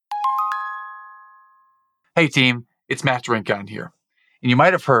Hey team, it's Matt Drinkon here. And you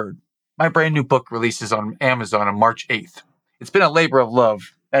might have heard, my brand new book releases on Amazon on March 8th. It's been a labor of love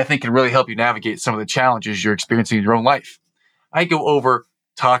that I think can really help you navigate some of the challenges you're experiencing in your own life. I go over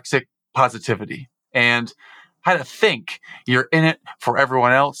toxic positivity and how to think you're in it for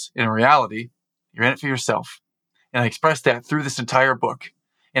everyone else. In reality, you're in it for yourself. And I express that through this entire book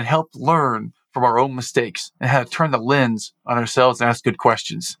and help learn from our own mistakes and how to turn the lens on ourselves and ask good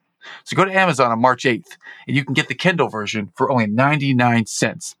questions. So go to Amazon on March 8th and you can get the Kindle version for only 99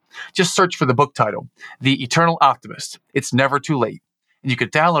 cents. Just search for the book title, The Eternal Optimist. It's never too late. And you can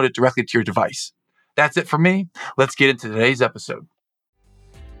download it directly to your device. That's it for me. Let's get into today's episode.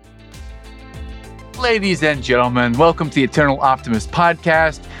 Ladies and gentlemen, welcome to the Eternal Optimist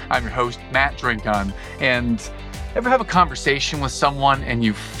podcast. I'm your host, Matt Drinkon. And ever have a conversation with someone and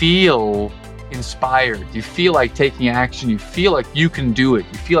you feel inspired, you feel like taking action, you feel like you can do it,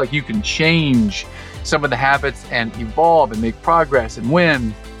 you feel like you can change some of the habits and evolve and make progress and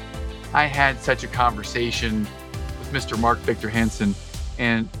win? I had such a conversation with Mr. Mark Victor Hansen,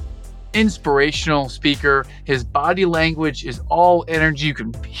 an inspirational speaker. His body language is all energy. You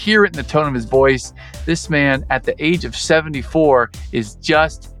can hear it in the tone of his voice. This man at the age of 74 is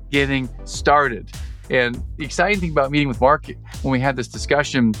just getting started. And the exciting thing about meeting with Mark when we had this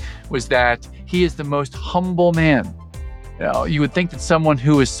discussion was that he is the most humble man. You would think that someone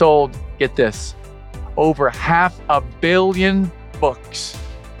who has sold, get this, over 500 million books.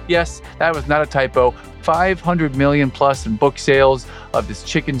 Yes, that was not a typo. 500 million plus in book sales of this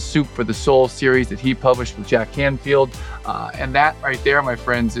Chicken Soup for the Soul series that he published with Jack Canfield. And that right there, my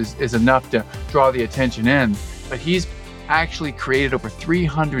friends, is enough to draw the attention in. But he's actually created over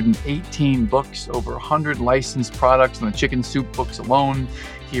 318 books, over 100 licensed products on the Chicken Soup books alone.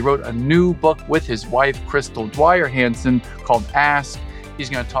 He wrote a new book with his wife, Crystal Dwyer Hansen, called Ask. He's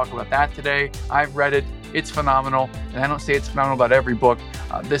going to talk about that today. I've read it. It's phenomenal. And I don't say it's phenomenal about every book.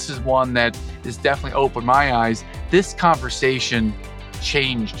 This is one that has definitely opened my eyes. This conversation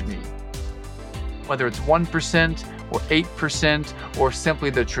changed me. Whether it's 1% or 8%, or simply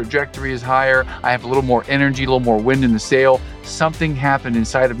the trajectory is higher, I have a little more energy, a little more wind in the sail. Something happened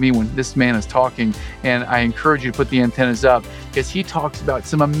inside of me when this man is talking, and I encourage you to put the antennas up because he talks about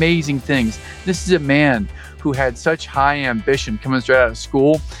some amazing things. This is a man who had such high ambition coming straight out of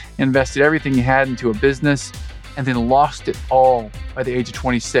school, invested everything he had into a business, and then lost it all by the age of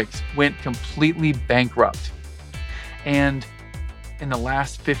 26, went completely bankrupt. And in the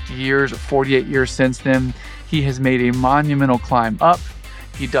last 50 years or 48 years since then, he has made a monumental climb up.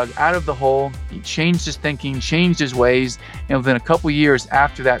 He dug out of the hole, he changed his thinking, changed his ways, and within a couple years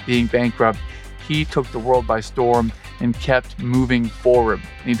after that being bankrupt, he took the world by storm and kept moving forward.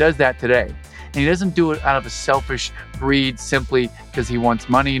 And he does that today. And he doesn't do it out of a selfish greed simply because he wants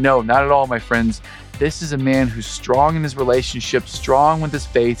money. No, not at all, my friends. This is a man who's strong in his relationships, strong with his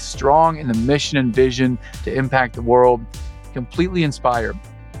faith, strong in the mission and vision to impact the world, completely inspired.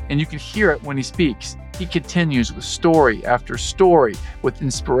 And you can hear it when he speaks. He continues with story after story, with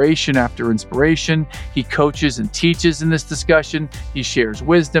inspiration after inspiration. He coaches and teaches in this discussion. He shares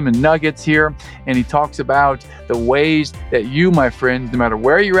wisdom and nuggets here. And he talks about the ways that you, my friends, no matter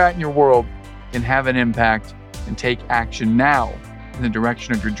where you're at in your world, can have an impact and take action now in the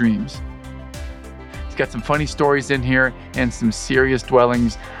direction of your dreams. He's got some funny stories in here and some serious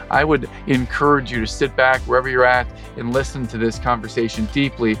dwellings. I would encourage you to sit back wherever you're at and listen to this conversation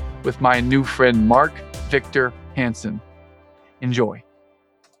deeply with my new friend, Mark Victor Hansen. Enjoy.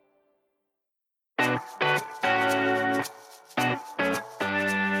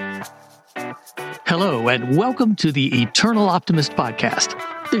 Hello, and welcome to the Eternal Optimist podcast,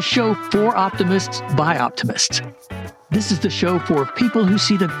 the show for optimists by optimists. This is the show for people who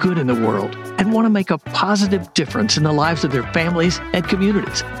see the good in the world and want to make a positive difference in the lives of their families and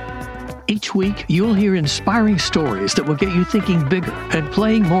communities. Each week, you'll hear inspiring stories that will get you thinking bigger and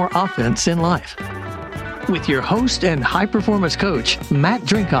playing more offense in life. With your host and high-performance coach, Matt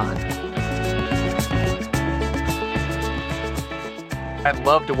Drinkon. I'd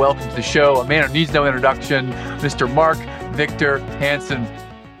love to welcome to the show a man who needs no introduction, Mr. Mark Victor Hansen.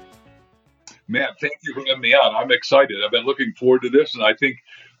 Matt, thank you for having me on. I'm excited. I've been looking forward to this, and I think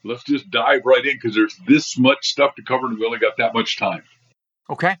let's just dive right in because there's this much stuff to cover, and we only got that much time.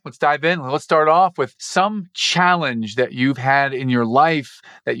 Okay, let's dive in. Let's start off with some challenge that you've had in your life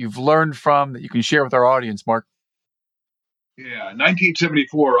that you've learned from that you can share with our audience, Mark. Yeah,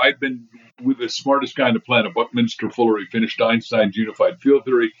 1974, I'd been with the smartest guy on the planet, Buckminster Fuller. He finished Einstein's unified field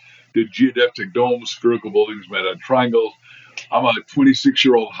theory, did geodesic domes, spherical buildings, made on triangles, I'm a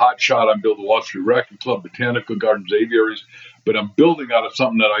 26-year-old hotshot. I'm building Wall Street Racquet Club, Botanical Gardens, aviaries, but I'm building out of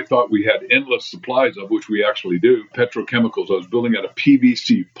something that I thought we had endless supplies of, which we actually do, petrochemicals. I was building out of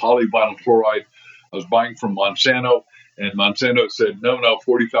PVC, polyvinyl chloride. I was buying from Monsanto, and Monsanto said, no,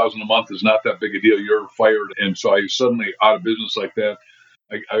 40,000 a month is not that big a deal. You're fired. And so I was suddenly out of business like that.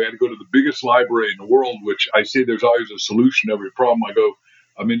 I had to go to the biggest library in the world, which I say there's always a solution to every problem.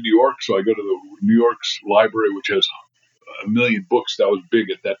 I'm in New York, so I go to the New York's library, which has a million books. That was big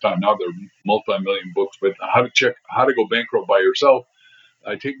at that time. Now they're multi-million books. But how to go bankrupt by yourself.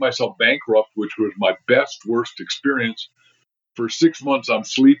 I take myself bankrupt, which was my worst experience. For 6 months, I'm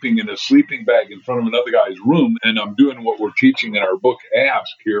sleeping in a sleeping bag in front of another guy's room, and I'm doing what we're teaching in our book,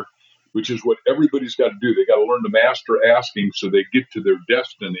 Ask here, which is what everybody's got to do. They got to learn to master asking so they get to their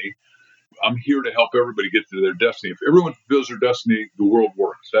destiny. I'm here to help everybody get to their destiny. If everyone fulfills their destiny, the world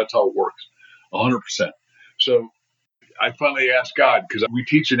works. That's how it works, 100%. So I finally asked God, because we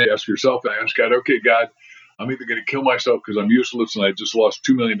teach and ask yourself. I asked God, okay, God, I'm either going to kill myself because I'm useless and I just lost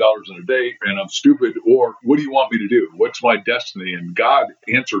 $2 million in a day and I'm stupid, or what do you want me to do? What's my destiny? And God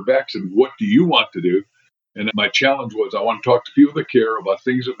answered back and said, what do you want to do? And my challenge was, I want to talk to people that care about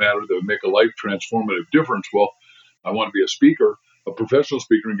things that matter, that would make a life transformative difference. Well, I want to be a speaker, a professional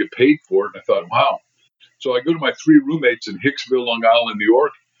speaker, and get paid for it. And I thought, wow. So I go to my 3 roommates in Hicksville, Long Island, New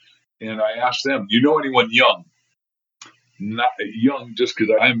York, and I asked them, you know anyone young? Not young just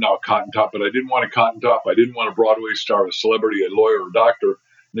because I am now a cotton top, but I didn't want a cotton top. I didn't want a Broadway star, a celebrity, a lawyer, a doctor. And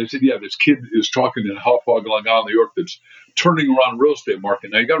they said, yeah, this kid is talking in Hauppauge, Long Island, New York, that's turning around the real estate market.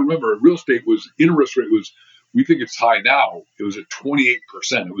 Now, you got to remember, real estate interest rate was, we think it's high now. It was at 28%.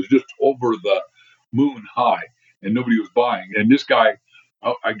 It was just over the moon high, and nobody was buying. And this guy,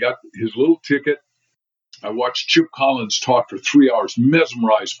 I got his little ticket. I watched Chip Collins talk for 3 hours,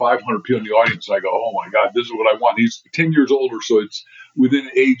 mesmerized 500 people in the audience. And I go, oh my God, this is what I want. He's 10 years older, so it's within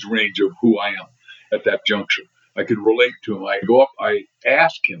age range of who I am at that juncture. I could relate to him. I go up, I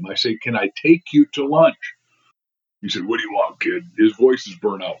ask him, I say, can I take you to lunch? He said, what do you want, kid? His voice is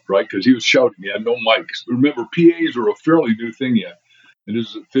burnt out, right? Because he was shouting. He had no mics. Remember, PAs are a fairly new thing yet. And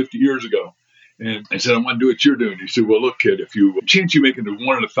this is 50 years ago. And I said, I want to do what you're doing. He said, well, look, kid, if you chance you make it to 1 in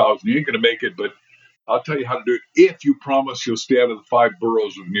 1,000, you ain't going to make it, but I'll tell you how to do it if you promise you'll stay out of the 5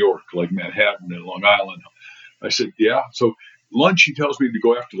 boroughs of New York, like Manhattan and Long Island. I said, yeah. So lunch, he tells me to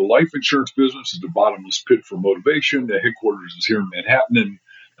go after the life insurance business, is the bottomless pit for motivation. The headquarters is here in Manhattan and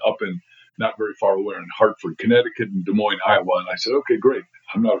up in not very far away in Hartford, Connecticut, and Des Moines, Iowa. And I said, okay, great.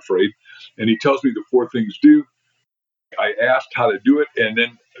 I'm not afraid. And he tells me the 4 things to do. I asked how to do it. And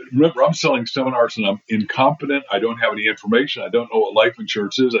then remember, I'm selling seminars and I'm incompetent. I don't have any information. I don't know what life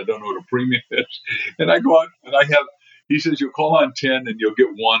insurance is. I don't know what a premium is. And I go out and he says, you'll call on 10 and you'll get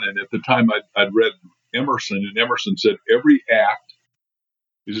 1. And at the time I'd read Emerson, and Emerson said, every act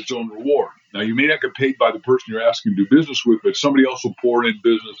is its own reward. Now, you may not get paid by the person you're asking to do business with, but somebody else will pour in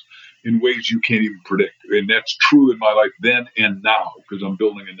business in ways you can't even predict. And that's true in my life then and now, because I'm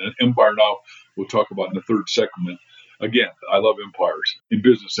building an empire now. We'll talk about in the third segment. Again, I love empires, in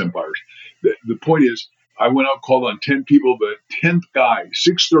business empires. The point is, I went out, called on 10 people. The 10th guy,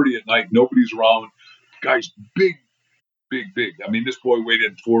 6:30 at night, nobody's around. Guy's big. I mean, this boy weighed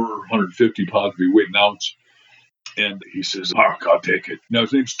in 450 pounds, he weighed an ounce. And he says, Mark, I'll take it. Now,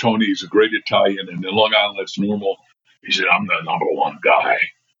 his name's Tony. He's a great Italian. And in Long Island, that's normal. He said, I'm the number 1 guy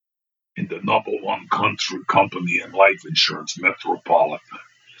in the number 1 company in life insurance, Metropolitan.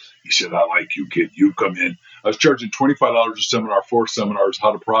 He said, I like you, kid. You come in. I was charging $25 a seminar, 4 seminars,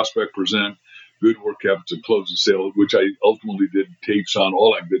 how to prospect, present, good work habits, and close the sale, which I ultimately did tapes on,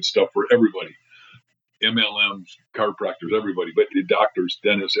 all that good stuff for everybody. MLMs, chiropractors, everybody, but the doctors,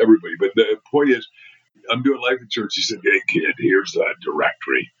 dentists, everybody. But the point is, I'm doing life insurance. He said, hey, kid, here's a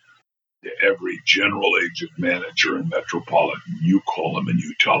directory to every general agent manager in Metropolitan. You call them and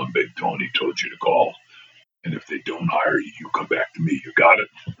you tell them Big Tony told you to call. And if they don't hire you, you come back to me. You got it?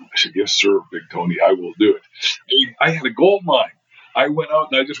 I said, yes, sir, Big Tony, I will do it. I had a gold mine. I went out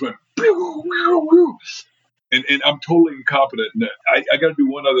and I just went, pew, pew, pew. And I'm totally incompetent. And I got to do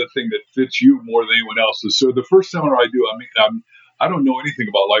one other thing that fits you more than anyone else. So the first seminar I do, I don't know anything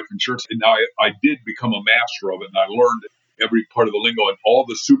about life insurance. And now I did become a master of it, and I learned every part of the lingo, and all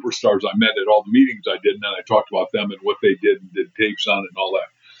the superstars I met at all the meetings I did, and then I talked about them and what they did and did tapes on it and all that.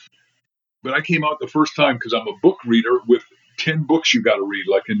 But I came out the first time because I'm a book reader with 10 books you got to read.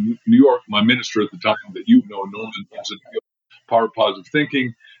 Like in New York, my minister at the time that you know, Norman Hansen, Power of Positive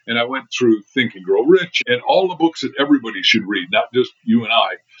Thinking. And I went through Think and Grow Rich and all the books that everybody should read, not just you and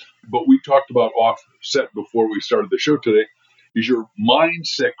I. But we talked about offset before we started the show today. is your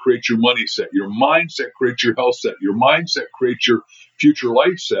mindset creates your money set. Your mindset creates your health set. Your mindset creates your future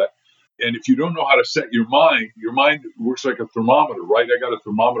life set. And if you don't know how to set your mind works like a thermometer, right? I got a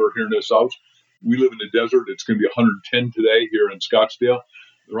thermometer here in this house. We live in the desert. It's going to be 110 today here in Scottsdale,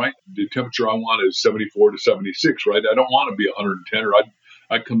 right? The temperature I want is 74 to 76, right? I don't want to be 110 or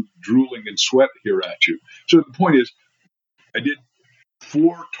I'd come drooling and sweat here at you. So the point is, I did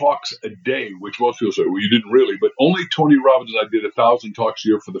 4 talks a day, which most people say, well, you didn't really, but only Tony Robbins. I did 1,000 talks a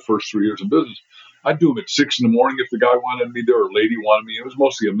year for the first 3 years of business. I'd do them at 6 in the morning if the guy wanted me there or lady wanted me. It was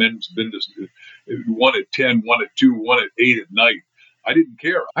mostly a men's business. One at 10, one at 2, one at 8 at night. I didn't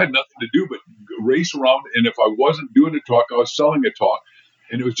care. I had nothing to do but race around. And if I wasn't doing a talk, I was selling a talk.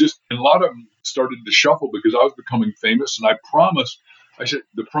 And it was just, and a lot of them started to shuffle because I was becoming famous. And I said,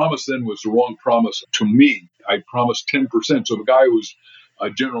 the promise then was the wrong promise to me. I promised 10%. So the guy who was a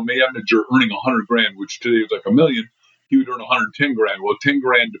general manager earning 100 grand, which today is like $1 million, he would earn 110 grand. Well, 10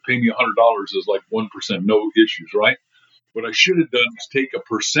 grand to pay me $100 is like 1%, no issues, right? What I should have done is take a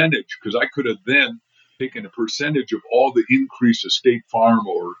percentage, because I could have then taken a percentage of all the increase of State Farm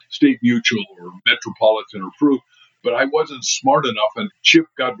or State Mutual or Metropolitan or Proof. But I wasn't smart enough, and Chip,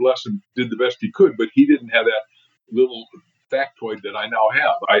 God bless him, did the best he could, but he didn't have that little factoid that I now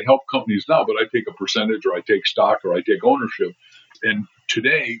have. I help companies now, but I take a percentage or I take stock or I take ownership. And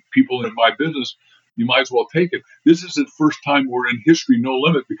today, people in my business, you might as well take it. This is the first time we're in history no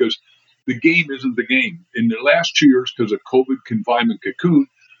limit, because the game isn't the game. In the last 2 years, because of COVID confinement cocoon,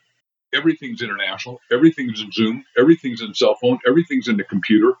 everything's international, everything's in Zoom, everything's in cell phone, everything's in the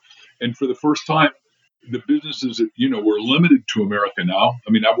computer. And for the first time, the businesses that, we're limited to America now.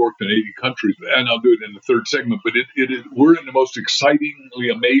 I mean, I've worked in 80 countries, and I'll do it in the third segment, but we're in the most excitingly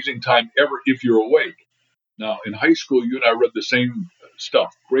amazing time ever if you're awake. Now, in high school, you and I read the same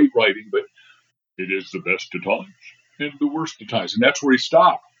stuff, great writing, but it is the best of times and the worst of times. And that's where he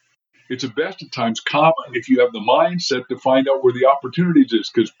stopped. It's the best of times, comma, if you have the mindset to find out where the opportunities is,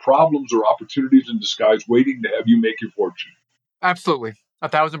 because problems are opportunities in disguise waiting to have you make your fortune. Absolutely.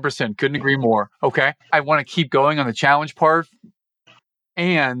 1,000%. Couldn't agree more. Okay. I want to keep going on the challenge part.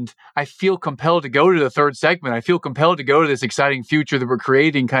 And I feel compelled to go to the third segment. I feel compelled to go to this exciting future that we're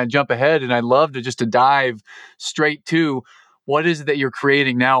creating, kind of jump ahead. And I'd love to dive straight to what is it that you're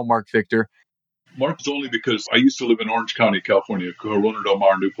creating now, Mark Victor? Mark is only because I used to live in Orange County, California, Corona del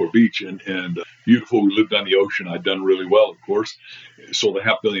Mar, Newport Beach, and beautiful. We lived on the ocean. I'd done really well, of course. Sold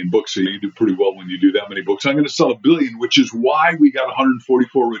 500 million books, so you do pretty well when you do that many books. I'm going to sell 1 billion, which is why we got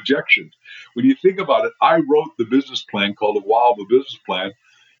 144 rejections. When you think about it, I wrote the business plan called the Wow of a Business Plan.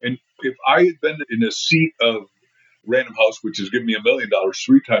 And if I had been in a seat of Random House, which has given me $1 million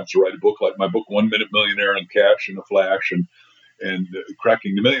 3 times to write a book, like my book, 1 Minute Millionaire in Cash in a Flash, and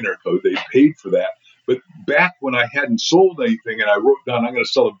Cracking the Millionaire Code, they paid for that. But back when I hadn't sold anything and I wrote down, I'm going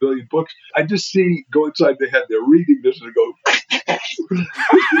to sell 1 billion books, I just go inside their head. They're reading this and go,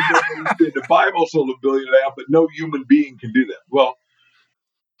 the Bible sold 1.5 billion, but no human being can do that. Well,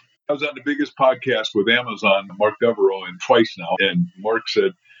 I was on the biggest podcast with Amazon, Mark Devereaux, and twice now. And Mark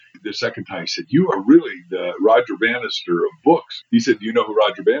said, the second time, he said, you are really the Roger Bannister of books. He said, do you know who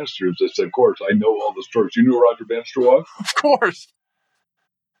Roger Bannister is? I said, of course, I know all the stories. You know who Roger Bannister was? Of course.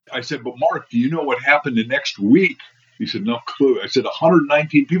 I said, but Mark, do you know what happened the next week? He said, no clue. I said,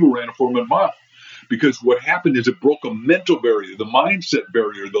 119 people ran a 4-minute mile. Because what happened is it broke a mental barrier, the mindset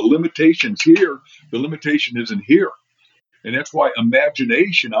barrier, the limitations here. The limitation isn't here. And that's why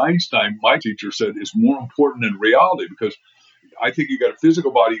imagination, Einstein, my teacher, said, is more important than reality, because I think you got a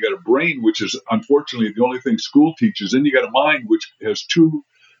physical body, you got a brain, which is unfortunately the only thing school teaches. Then you got a mind, which has 2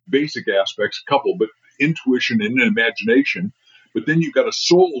 basic aspects, couple, but intuition and imagination. But then you've got a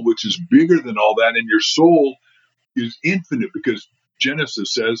soul, which is bigger than all that. And your soul is infinite, because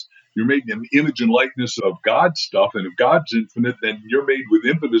Genesis says you're made in the image and likeness of God's stuff. And if God's infinite, then you're made with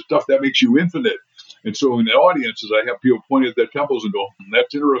infinite stuff. That makes you infinite. And so in the audiences, I have people point at their temples and go,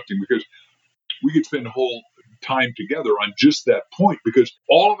 that's interesting, because we could spend the whole time together on just that point, because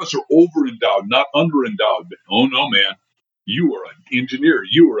all of us are over-endowed, not under-endowed. Oh, no, man. You are an engineer.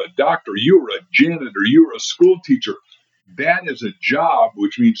 You are a doctor. You are a janitor. You are a school teacher. That is a job,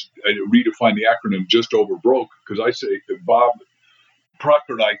 which means I redefine the acronym just over broke, because I say Bob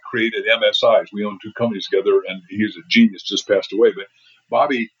Proctor and I created MSIs. We own 2 companies together, and he's a genius, just passed away. But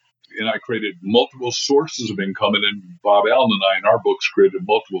Bobby and I created multiple sources of income, and then Bob Allen and I in our books created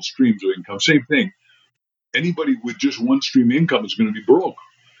multiple streams of income. Same thing. Anybody with just one stream of income is going to be broke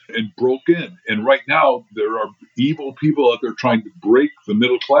and broken. And right now, there are evil people out there trying to break the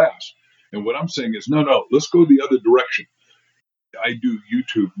middle class. And what I'm saying is, no, let's go the other direction. I do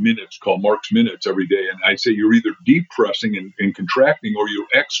YouTube minutes called Mark's Minutes every day. And I say you're either depressing and contracting or you're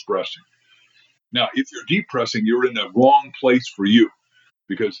expressing. Now, if you're depressing, you're in the wrong place for you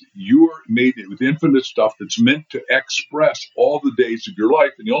because you're made with infinite stuff that's meant to express all the days of your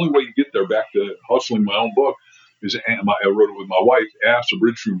life. And the only way you get there, back to hustling my own book, is I wrote it with my wife, Ask a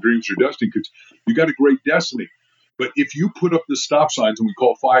Bridge from Dreams to Destiny, because you got a great destiny. But if you put up the stop signs, and we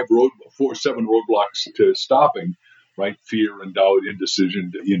call 7 roadblocks to stopping, right? Fear and doubt,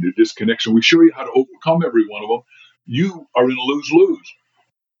 indecision, disconnection. We show you how to overcome every one of them. You are in a lose-lose.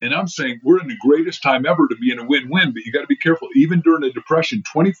 And I'm saying we're in the greatest time ever to be in a win-win, but you got to be careful. Even during the Depression,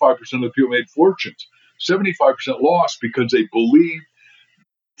 25% of the people made fortunes. 75% lost because they believe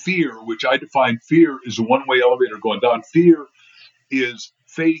fear, which I define fear is a one-way elevator going down. Fear is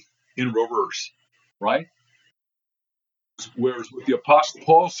faith in reverse, right? Whereas what the Apostle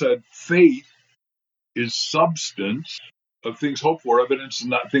Paul said, faith is substance of things hoped for, evidence of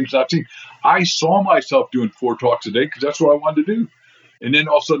not things not seen. I saw myself doing 4 talks a day because that's what I wanted to do. And then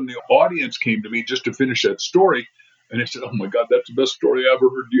all of a sudden the audience came to me just to finish that story. And they said, oh my God, that's the best story I ever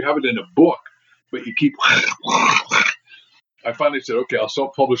heard. You have it in a book, but you keep. I finally said, okay, I'll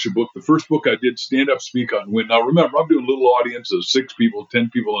self-publish a book. The first book I did, stand up, speak on, win. Now remember, I'm doing little audiences, 6 people, 10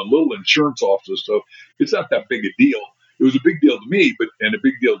 people, and little insurance offices. So it's not that big a deal. It was a big deal to me, and a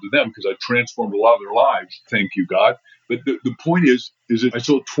big deal to them because I transformed a lot of their lives. Thank you, God. But the point is that I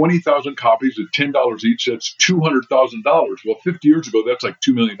sold 20,000 copies at $10 each. That's $200,000. Well, 50 years ago, that's like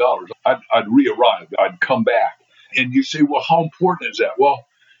 $2 million. I'd re-arrive. I'd come back. And you say, well, how important is that? Well,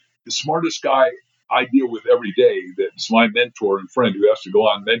 the smartest guy I deal with every day, that's my mentor and friend who has to go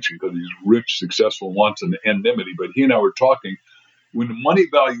on mention because he's rich, successful, wants an anonymity. But he and I were talking. When the money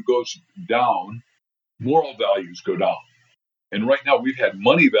value goes down, moral values go down. And right now we've had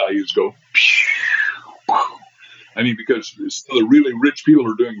money values go. I mean, because the really rich people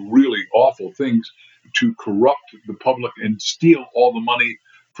are doing really awful things to corrupt the public and steal all the money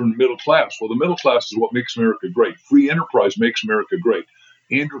from the middle class. Well, the middle class is what makes America great. Free enterprise makes America great.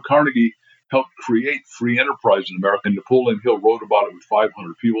 Andrew Carnegie helped create free enterprise in America, and Napoleon Hill wrote about it with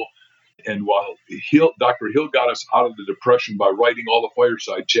 500 people. And while Dr. Hill got us out of the Depression by writing all the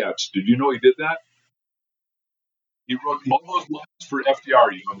fireside chats, did you know he did that? He wrote all those lines for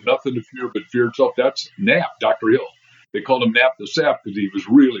FDR. Nothing to fear but fear itself. That's Knapp, Dr. Hill. They called him Knapp the Sap because he was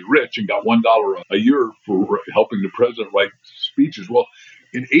really rich and got $1 a year for helping the president write speeches. Well,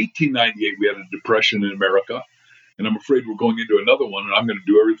 in 1898, we had a depression in America, and I'm afraid we're going into another one, and I'm going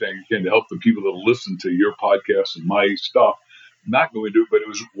to do everything I can to help the people that listen to your podcast and my stuff. I'm not going to do it, but it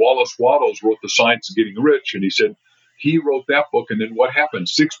was Wallace Wattles wrote The Science of Getting Rich, and he said he wrote that book, and then what happened?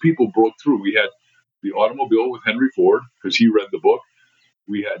 6 people broke through. We had the automobile with Henry Ford, because he read the book.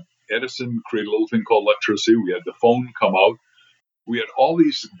 We had Edison create a little thing called electricity. We had the phone come out. We had all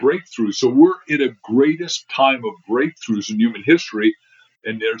these breakthroughs. So we're in a greatest time of breakthroughs in human history.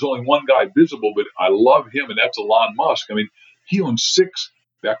 And there's only one guy visible, but I love him, and that's Elon Musk. I mean, he owns 6,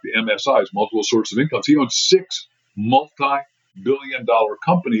 back to MSIs, multiple sources of income. He owns 6 multi-billion-dollar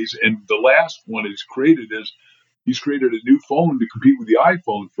companies. And the last one he's created a new phone to compete with the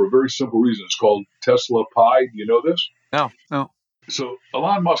iPhone for a very simple reason. It's called Tesla Pi. Do you know this? No. So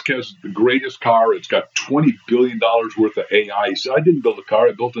Elon Musk has the greatest car. It's got $20 billion worth of AI. He said, I didn't build a car.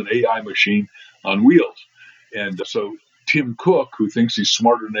 I built an AI machine on wheels. And so Tim Cook, who thinks he's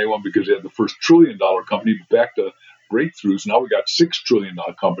smarter than anyone because he had the first $1 trillion company, back to breakthroughs. Now we got $6 trillion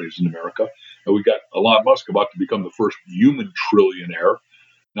companies in America. And we got Elon Musk about to become the first human trillionaire.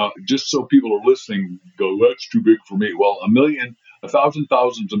 Now, just so people are listening, go, that's too big for me. Well, 1,000,000, 1,000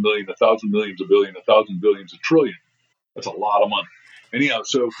 thousands, a million, 1,000 millions, a billion, 1,000 billions, a trillion. That's a lot of money. Anyhow,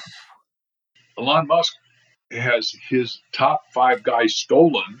 so Elon Musk has his top 5 guys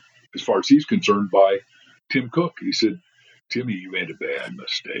stolen, as far as he's concerned, by Tim Cook. He said, Timmy, you made a bad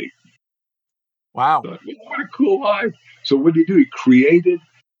mistake. Wow. Thought, what a cool life. So what did he do? He created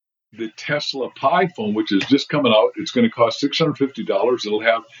the Tesla Pi phone, which is just coming out. It's going to cost $650. It'll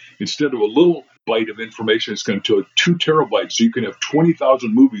have, instead of a little byte of information, it's going to have 2 terabytes. So you can have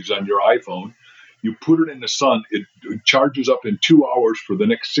 20,000 movies on your iPhone. You put it in the sun, it charges up in 2 hours for the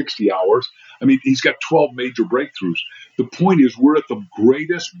next 60 hours. I mean, he's got 12 major breakthroughs. The point is, we're at the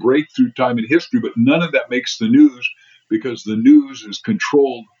greatest breakthrough time in history, but none of that makes the news because the news is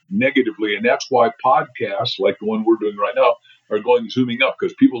controlled negatively. And that's why podcasts like the one we're doing right now are going zooming up,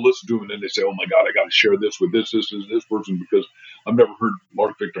 because people listen to them and then they say, oh my God, I got to share this with this person because I've never heard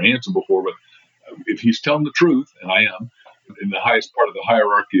Mark Victor Hansen before. But if he's telling the truth, and I am, in the highest part of the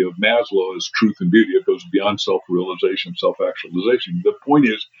hierarchy of Maslow is truth and beauty. It goes beyond self-realization, self-actualization. The point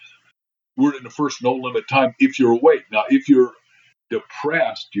is, we're in the first no-limit time if you're awake. Now, if you're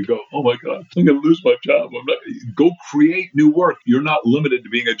depressed, you go, oh my God, I'm going to lose my job. Go create new work. You're not limited to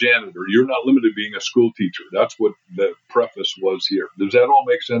being a janitor. You're not limited to being a school teacher. That's what the preface was here. Does that all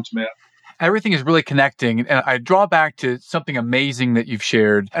make sense, Matt? Everything is really connecting. And I draw back to something amazing that you've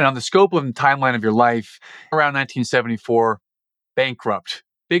shared. And on the scope and timeline of your life, around 1974, bankrupt.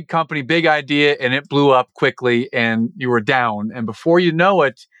 Big company, big idea, and it blew up quickly and you were down. And before you know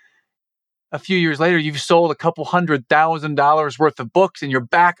it, a few years later, you've sold a couple $100,000 worth of books and you're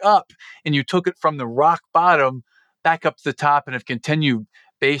back up and you took it from the rock bottom back up to the top and have continued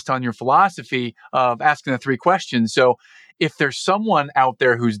based on your philosophy of asking the three questions. So if there's someone out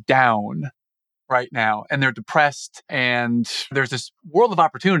there who's down right now and they're depressed and there's this world of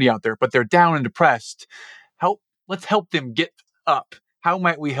opportunity out there, but they're down and depressed, let's help them get up. How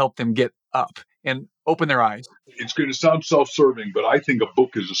might we help them get up and open their eyes? It's going to sound self-serving, but I think a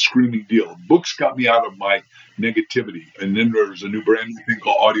book is a screaming deal. Books got me out of my negativity. And then there's a brand new thing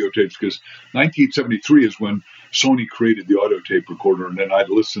called audio tapes, because 1973 is when Sony created the audio tape recorder. And then I'd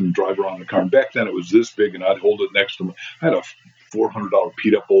listen and drive around in the car. And back then it was this big, and I'd hold it next to me. I had a $400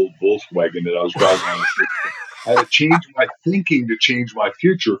 beat-up old Volkswagen that I was driving on. I had to change my thinking to change my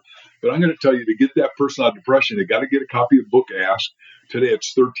future. But I'm going to tell you, to get that person out of depression, you got to get a copy of Book Ask. Today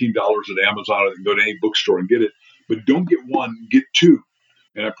it's $13 at Amazon, or they can go to any bookstore and get it. But don't get one, get two.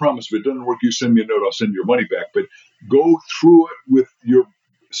 And I promise, if it doesn't work, you send me a note, I'll send you your money back. But go through it with your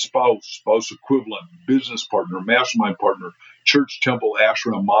spouse equivalent, business partner, mastermind partner, church, temple,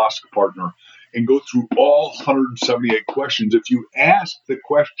 ashram, mosque partner, and go through all 178 questions. If you ask the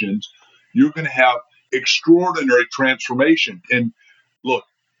questions, you're going to have extraordinary transformation. And look,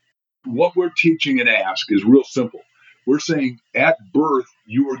 what we're teaching in Ask is real simple. We're saying at birth,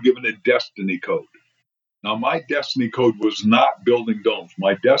 you were given a destiny code. Now, my destiny code was not building domes.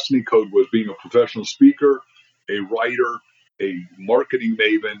 My destiny code was being a professional speaker, a writer, a marketing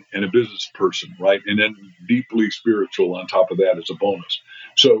maven, and a business person, right? And then deeply spiritual on top of that as a bonus.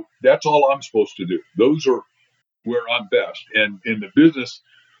 So that's all I'm supposed to do. Those are where I'm best. And in the business,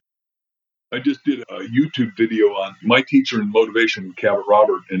 I just did a YouTube video on my teacher in motivation, Cabot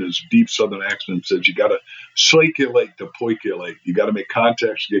Robert, in his deep Southern accent says, you got to circulate to poiculate. You got to make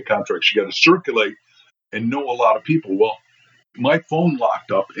contacts to get contracts. You got to circulate and know a lot of people. Well, my phone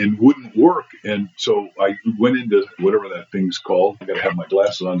locked up and wouldn't work. And so I went into whatever that thing's called. I got to have my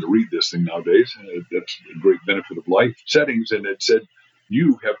glasses on to read this thing nowadays. That's a great benefit of life. Settings. And it said,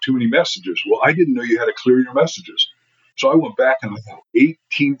 you have too many messages. Well, I didn't know you had to clear your messages. So I went back and I had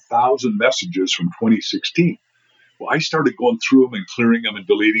 18,000 messages from 2016. Well, I started going through them and clearing them and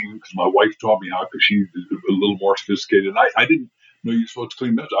deleting them because my wife taught me how, because she's a little more sophisticated. And I didn't know you're supposed to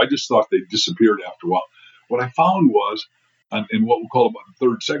clean messages. I just thought they disappeared after a while. What I found was, in what we'll call about the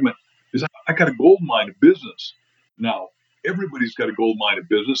third segment, is I got a gold mine of business. Now, everybody's got a gold mine of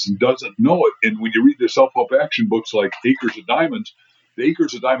business and doesn't know it. And when you read the self-help action books like Acres of Diamonds, the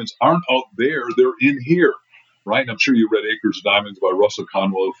Acres of Diamonds aren't out there. They're in here, right? And I'm sure you read Acres of Diamonds by Russell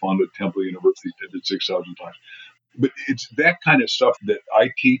Conwell, who founded Temple University, did it 6,000 times. But it's that kind of stuff that I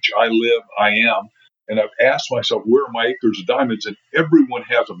teach, I live, I am. And I've asked myself, where are my acres of diamonds? And everyone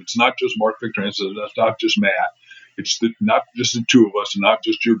has them. It's not just Mark Victor Hansen. That's not just Matt. It's not just the two of us, and not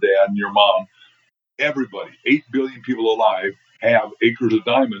just your dad and your mom. Everybody, 8 billion people alive, have acres of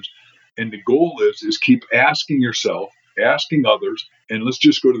diamonds. And the goal is keep asking yourself, asking others. And let's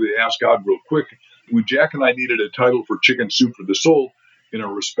just go to the Ask God real quick. When Jack and I needed a title for Chicken Soup for the Soul in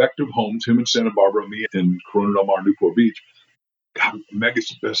our respective homes, him in Santa Barbara, me in Corona del Mar, Newport Beach, God, mega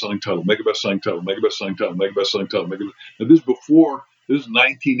best-selling title, mega best-selling title, mega best-selling title, mega best-selling title, mega. Now this is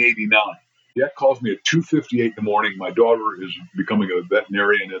 1989. Jack calls me at 2:58 in the morning. My daughter is becoming a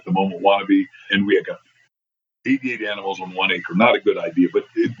veterinarian at the moment, wannabe, and we got 88 animals on 1 acre. Not a good idea, but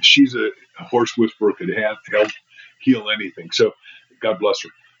she's a horse whisperer, could help heal anything. So God bless her.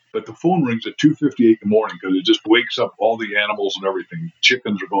 But the phone rings at 2:58 in the morning because it just wakes up all the animals and everything.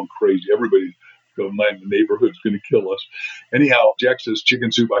 Chickens are going crazy. Everybody's going, my neighborhood's going to kill us. Anyhow, Jack says chicken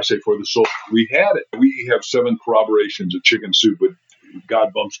soup. I say for the soul. We had it. We have 7 corroborations of chicken soup with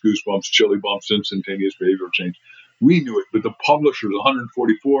God bumps, goosebumps, chili bumps, instantaneous behavioral change. We knew it, but the publishers,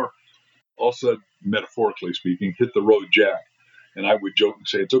 144, all said, metaphorically speaking, hit the road, Jack. And I would joke and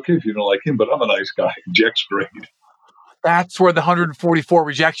say, it's okay if you don't like him, but I'm a nice guy. Jack's great. That's where the 144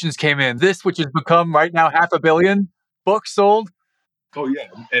 rejections came in. This, which has become right now 500 million books sold. Oh, yeah.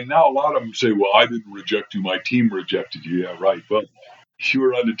 And now a lot of them say, well, I didn't reject you. My team rejected you. Yeah, right. But you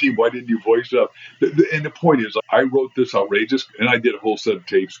were on the team. Why didn't you voice up? And the point is, I wrote this outrageous, and I did a whole set of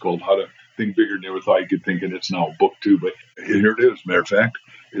tapes called How to Think Bigger Than You Ever Thought You Could Think, and it's now a book too. But here it is, matter of fact,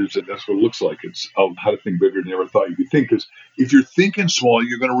 is that that's what it looks like. It's how to think bigger than you ever thought you could think. Because if you're thinking small,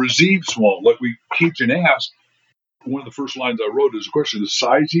 you're going to receive small. Like we teach and ask, one of the first lines I wrote is a question. The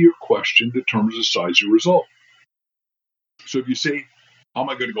size of your question determines the size of your result. So if you say, how am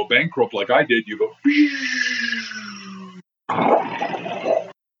I going to go bankrupt like I did? You go,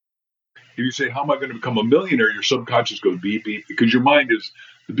 if you say, how am I going to become a millionaire? Your subconscious goes beep, beep, because your mind is,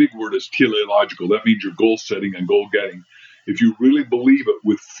 the big word is teleological. That means you're goal setting and goal getting. If you really believe it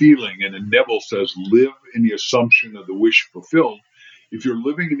with feeling, and then Neville says, live in the assumption of the wish fulfilled. If you're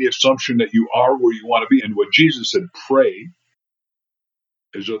living in the assumption that you are where you want to be, and what Jesus said, pray,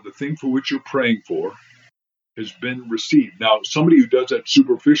 as though the thing for which you're praying for has been received. Now, somebody who does that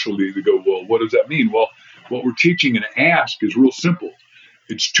superficially, they go, well, what does that mean? Well, what we're teaching in ask is real simple.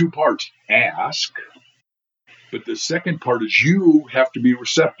 It's two parts. Ask, but the second part is you have to be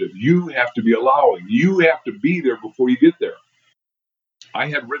receptive. You have to be allowing. You have to be there before you get there. I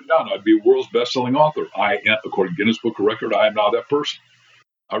had written down I'd be a world's best-selling author. I, according to Guinness Book of Record, I am now that person.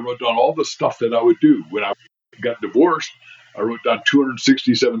 I wrote down all the stuff that I would do. When I got divorced, I wrote down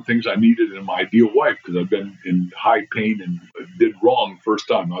 267 things I needed in my ideal wife because I've been in high pain and did wrong the first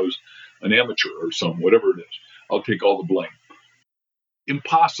time. I was an amateur or something, whatever it is. I'll take all the blame.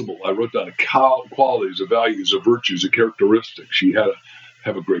 Impossible. I wrote down the qualities, the values, the virtues, the characteristics. She had to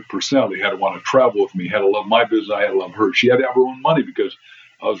have a great personality, had to want to travel with me, had to love my business, I had to love her. She had to have her own money because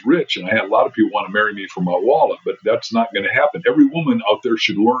I was rich and I had a lot of people want to marry me for my wallet, but that's not going to happen. Every woman out there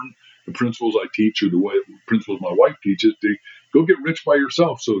should learn the principles I teach or the way principles my wife teaches to go get rich by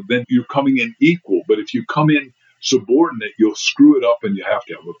yourself. So then you're coming in equal. But if you come in subordinate, you'll screw it up and you have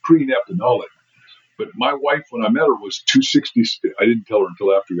to have a prenup and all that. But my wife, when I met her, was 260. I didn't tell her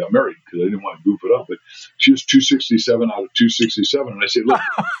until after we got married because I didn't want to goof it up. But she was 267 out of 267. And I said, look,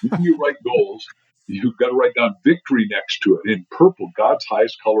 when you write goals, you've got to write down victory next to it. In purple, God's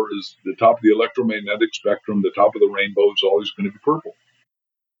highest color is the top of the electromagnetic spectrum. The top of the rainbow is always going to be purple.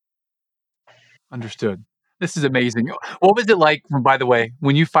 Understood. This is amazing. What was it like, by the way,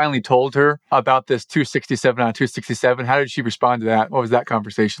 when you finally told her about this 267 out of 267? How did she respond to that? What was that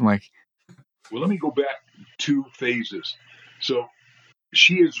conversation like? Well, let me go back 2 phases. So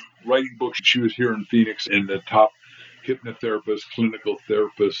she is writing books. She was here in Phoenix and the top hypnotherapist, clinical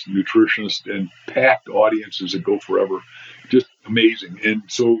therapist, nutritionist, and packed audiences that go forever. Just amazing. And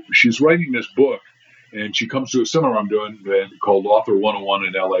so she's writing this book, and she comes to a seminar I'm doing called Author 101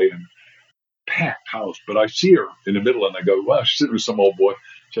 in LA, and packed house. But I see her in the middle, and I go, wow, she's sitting with some old boy.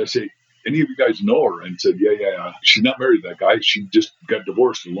 So I say, any of you guys know her? And said, yeah. She's not married to that guy. She just got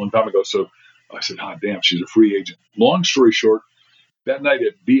divorced a long time ago. So I said, damn, she's a free agent. Long story short, that night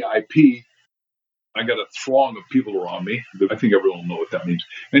at VIP, I got a throng of people around me. I think everyone will know what that means.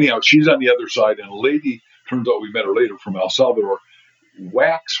 Anyhow, she's on the other side, and a lady, turns out we met her later from El Salvador,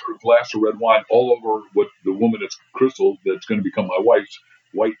 whacks her glass of red wine all over what the woman that's Crystal, that's going to become my wife's,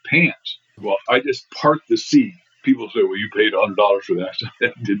 white pants. Well, I just part the sea. People say, well, you paid $100 for that.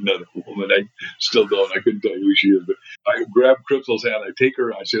 I didn't know the woman. I still don't. I couldn't tell you who she is. But I grab Crystal's hand. I take her.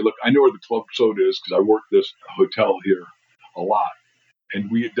 And I say, look, I know where the club soda is because I work this hotel here a lot. And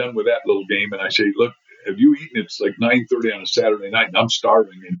we had done with that little game. And I say, look, have you eaten? It's like 9:30 on a Saturday night, and I'm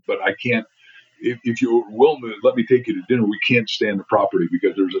starving. But I can't. If you're willing to let me take you to dinner, we can't stand the property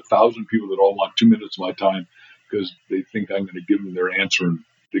because there's 1,000 people that all want 2 minutes of my time because they think I'm going to give them their answer and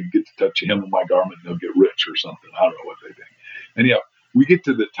they get to touch the hem of my garment and they'll get rich or something. I don't know what they think. Anyhow, we get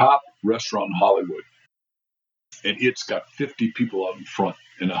to the top restaurant in Hollywood, and it's got 50 people out in front,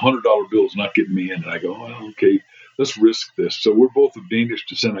 and $100 bill is not getting me in. And I go, well, okay, let's risk this. So we're both of Danish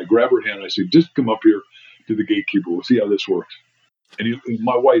descent. I grab her hand and I say, just come up here to the gatekeeper. We'll see how this works. And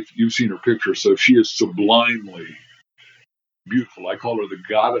my wife, you've seen her picture, so she is sublimely beautiful. I call her the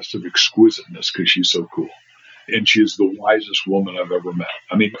goddess of exquisiteness because she's so cool. And she is the wisest woman I've ever met.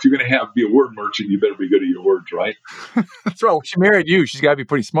 I mean, if you're going to be a word merchant, you better be good at your words, right? That's right. Well, she married you. She's got to be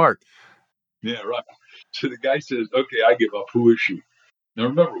pretty smart. Yeah, right. So the guy says, okay, I give up. Who is she? Now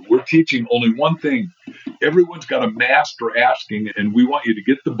remember, we're teaching only one thing. Everyone's got a master asking, and we want you to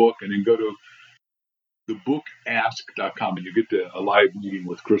get the book and then go to thebookask.com and you get to a live meeting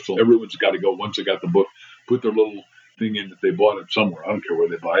with Crystal. Everyone's got to go once they got the book, put their little thing in that they bought it somewhere. I don't care where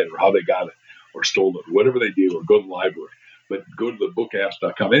they buy it or how they got it or stole it, whatever they do, or go to the library. But go to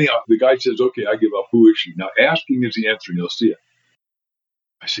thebookask.com. Anyhow, the guy says, okay, I give up. Who is she? Now, asking is the answer, and you'll see it.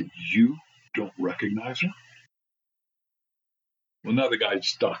 I said, you don't recognize her? Well, now the guy's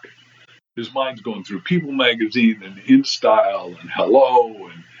stuck. His mind's going through People magazine and InStyle and Hello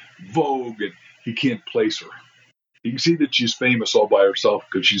and Vogue, and he can't place her. You can see that she's famous all by herself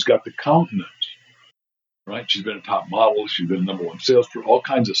because she's got the countenance, right? She's been a top model. She's been a number one sales for all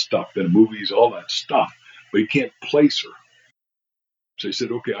kinds of stuff, been in movies, all that stuff. But you can't place her. So I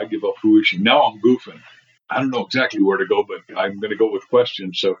said, okay, I give up. Who is she? Now I'm goofing. I don't know exactly where to go, but I'm going to go with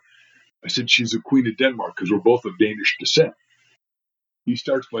questions. So I said, she's the Queen of Denmark because we're both of Danish descent. He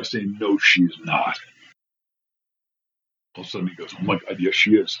starts by saying, no, she's not. All of a sudden he goes, oh my God, yes,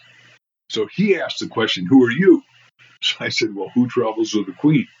 she is. So he asked the question, who are you? So I said, well, who travels with the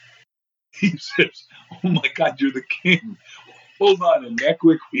Queen? He says, oh my God, you're the king. Hold on. And that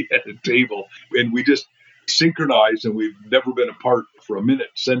quick, we had a table and we just synchronized, and we've never been apart for a minute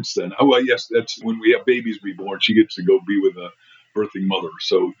since then. Oh, well, yes, that's when we have babies be born. She gets to go be with a birthing mother.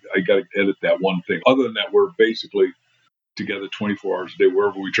 So I got to edit that one thing. Other than that, we're basically together 24 hours a day,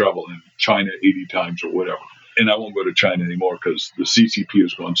 wherever we travel, in China 80 times or whatever. And I won't go to China anymore because the CCP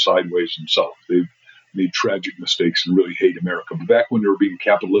has gone sideways and south. They've made tragic mistakes and really hate America. But back when they were being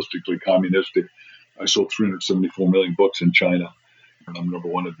capitalistically communistic, I sold 374 million books in China. And I'm number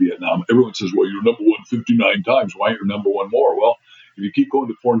one in Vietnam. Everyone says, well, you're number one 59 times. Why aren't you number one more? Well, if you keep going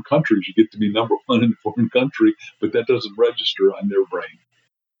to foreign countries, you get to be number one in a foreign country, but that doesn't register on their brain.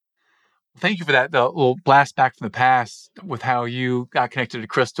 Thank you for that little blast back from the past with how you got connected to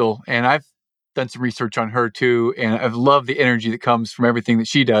Crystal. And I've done some research on her too, and I've loved the energy that comes from everything that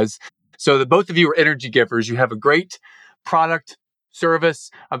she does. So the both of you are energy givers. You have a great product,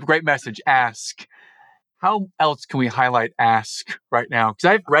 service, a great message, Ask. How else can we highlight Ask right now? Because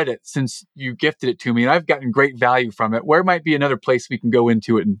I've read it since you gifted it to me, and I've gotten great value from it. Where might be another place we can go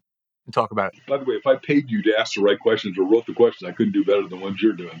into it and talk about it? By the way, if I paid you to ask the right questions or wrote the questions, I couldn't do better than the ones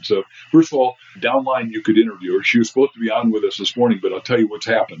you're doing. So, first of all, downline, you could interview her. She was supposed to be on with us this morning, but I'll tell you what's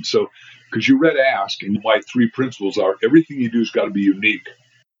happened. So, because you read Ask, and my three principles are everything you do has got to be unique.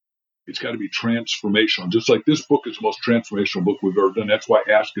 It's got to be transformational. Just like this book is the most transformational book we've ever done. That's why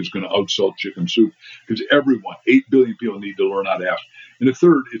Ask is going to outsell Chicken Soup, because everyone, 8 billion people, need to learn how to ask. And the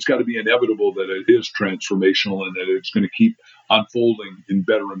third, it's got to be inevitable that it is transformational and that it's going to keep unfolding in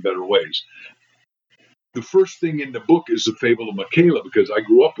better and better ways. The first thing in the book is the fable of Michaela, because I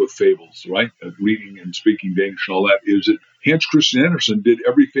grew up with fables, right? Reading and speaking Danish and all that. Is that Hans Christian Andersen did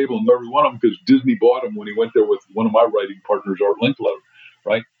every fable and every one of them because Disney bought him when he went there with one of my writing partners, Art Linkletter,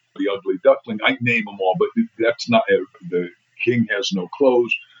 right? The Ugly Duckling. I name them all, but that's not the king has no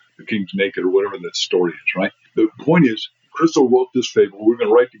clothes, the king's naked, or whatever that story is, right? The point is, Crystal wrote this fable. We're going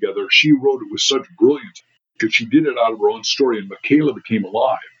to write together. She wrote it with such brilliance because she did it out of her own story, and Michaela became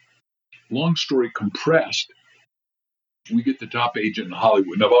alive. Long story compressed, we get the top agent in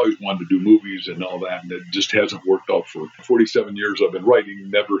Hollywood. And I've always wanted to do movies and all that, and it just hasn't worked out for 47 years I've been writing.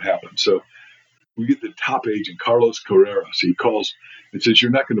 Never happened. So we get the top agent, Carlos Carreras. He calls and says,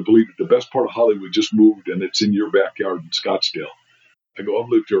 you're not going to believe it. The best part of Hollywood just moved, and it's in your backyard in Scottsdale. I go, I've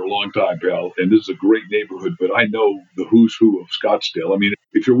lived here a long time, pal, and this is a great neighborhood, but I know the who's who of Scottsdale. I mean,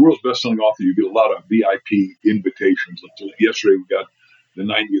 if you're world's best-selling author, you get a lot of VIP invitations. Yesterday, we got the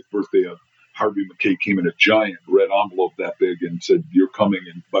 90th birthday of Harvey McKay, came in a giant red envelope that big and said, you're coming.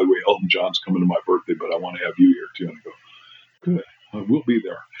 And by the way, Elton John's coming to my birthday, but I want to have you here too. And I go, good, we'll be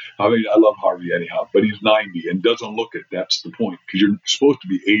there. I mean, I love Harvey anyhow, but he's 90 and doesn't look it. That's the point, because you're supposed to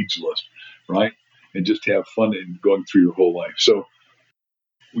be ageless, right? And just have fun in going through your whole life. So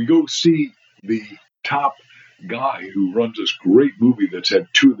we go see the top guy who runs this great movie that's had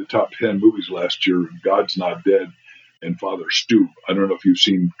 2 of the top 10 movies last year, God's Not Dead and Father Stu. I don't know if you've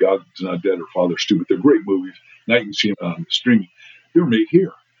seen God's Not Dead or Father Stu, but they're great movies. Now you can see them on streaming. They were made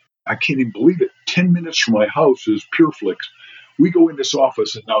here. I can't even believe it. 10 minutes from my house is PureFlix. We go in this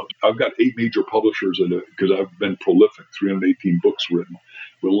office, and now I've got 8 major publishers in it because I've been prolific, 318 books written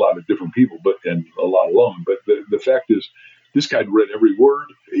with a lot of different people, and a lot alone. But the fact is, this guy read every word.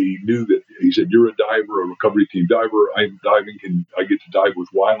 He knew that. He said, you're a diver, a recovery team diver. I'm diving, and I get to dive with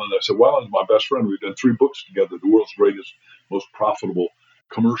Weiland. I said, Weiland's my best friend. We've done 3 books together, the world's greatest, most profitable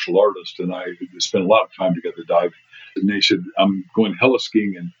commercial artist, and I spent a lot of time together diving. And they said, I'm going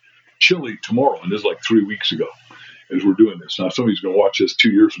heli-skiing in Chile tomorrow, and this is like 3 weeks ago as we're doing this. Now, somebody's going to watch this 2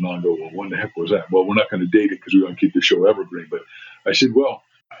 years from now and go, well, when the heck was that? Well, we're not going to date it because we're going to keep the show evergreen. But I said, well,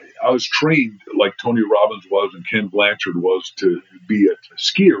 I was trained like Tony Robbins was and Ken Blanchard was to be a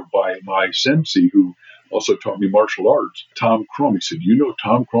skier by my sensei, who also taught me martial arts, Tom Crum. He said, you know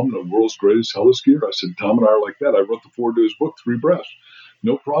Tom Crum, the world's greatest heli-skier? I said, Tom and I are like that. I wrote the foreword to his book, 3 Breaths.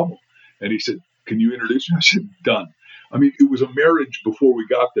 No problem. And he said, can you introduce me? I said, done. I mean, it was a marriage before we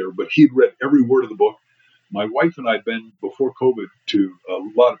got there, but he'd read every word of the book. My wife and I had been, before COVID, to a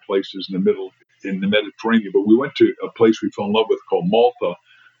lot of places in the Mediterranean, but we went to a place we fell in love with called Malta,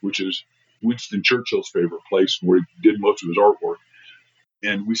 which is Winston Churchill's favorite place where he did most of his artwork.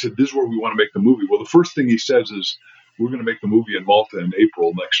 And we said, this is where we want to make the movie. Well, the first thing he says is, we're going to make the movie in Malta in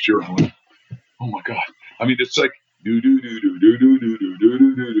April next year. I went, oh my God. I mean, it's like, do, do, do, do, do, do, do, do, do,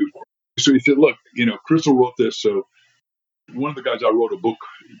 do, do, do. So he said, look, Crystal wrote this. So one of the guys I wrote a book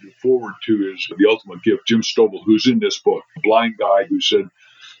forward to is The Ultimate Gift, Jim Stovall, who's in this book, a blind guy who said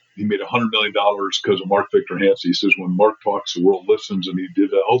he made $100 million because of Mark Victor Hansen. He says, when Mark talks, the world listens, and he did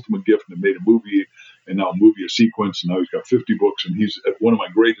The Ultimate Gift and made a movie, and now a movie, a sequence, and now he's got 50 books, and he's one of my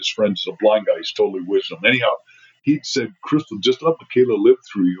greatest friends is a blind guy. He's totally wisdom. Anyhow, he said, Crystal, just let Michaela live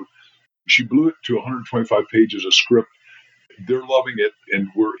through you. She blew it to 125 pages of script. They're loving it, and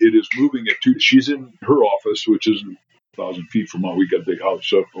it is moving it to. She's in her office, which is 1,000 feet from our. We got a big house,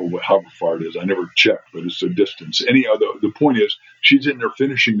 so or however far it is. I never checked, but it's a distance. Anyhow, the point is, she's in there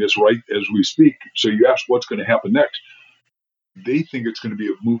finishing this right as we speak. So you ask what's going to happen next. They think it's going to be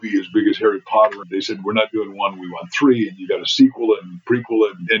a movie as big as Harry Potter. They said, we're not doing one, we want three, and you got a sequel and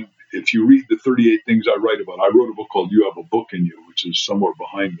prequel. And if you read the 38 things I write about, I wrote a book called You Have a Book in You, which is somewhere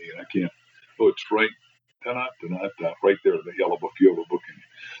behind me, and I can't. Oh, it's right. Right there, the yellow book. You have a book in you.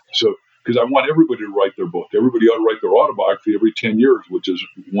 So, because I want everybody to write their book. Everybody ought to write their autobiography every 10 years, which is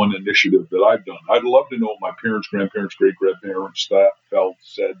one initiative that I've done. I'd love to know what my parents, grandparents, great-grandparents thought, felt,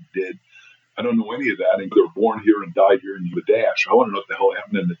 said, did. I don't know any of that. And they were born here and died here in the dash. I want to know what the hell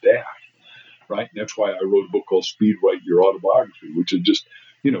happened in the dash, right? And that's why I wrote a book called Speed Write Your Autobiography, which is just,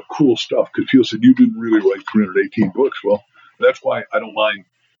 cool stuff. Because people said, you didn't really write 318 books. Well, that's why I don't mind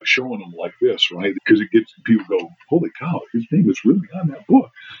showing them like this, right? Because it gets people go, holy cow, his name is really on that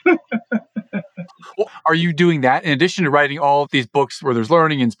book. Well, are you doing that in addition to writing all of these books where there's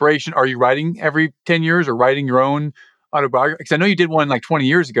learning, inspiration? Are you writing every 10 years or writing your own autobiography? Because I know you did one like 20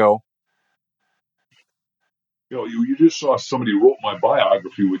 years ago. You just saw somebody wrote my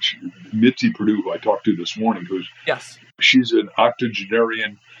biography, which Mitzi Perdue, who I talked to this morning, she's an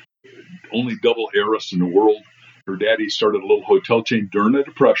octogenarian, only double heiress in the world. Her daddy started a little hotel chain during the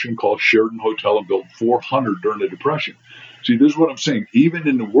Depression called Sheraton Hotel and built 400 during the Depression. See, this is what I'm saying. Even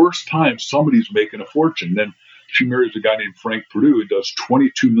in the worst times, somebody's making a fortune. Then she marries a guy named Frank Perdue and does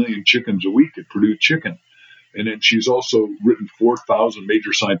 22 million chickens a week at Perdue Chicken. And then she's also written 4,000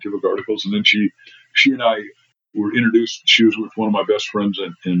 major scientific articles. And then she and I were introduced. She was with one of my best friends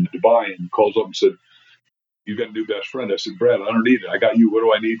in Dubai and calls up and said, you got a new best friend. I said, Brad, I don't need it. I got you. What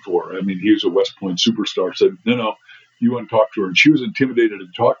do I need for her? I mean, he was a West Point superstar. I said, no, you want to talk to her. And she was intimidated to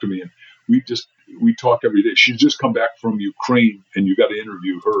talk to me. And we talk every day. She's just come back from Ukraine, and you got to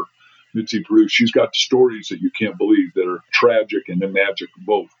interview her. Mitzi Perdue, she's got stories that you can't believe that are tragic and then magic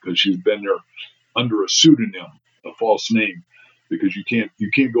both, because she's been there under a pseudonym, a false name, because you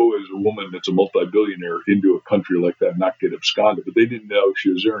can't go as a woman that's a multi-billionaire into a country like that and not get absconded. But they didn't know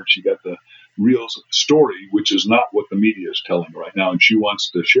she was there, and she got the real story, which is not what the media is telling right now, and she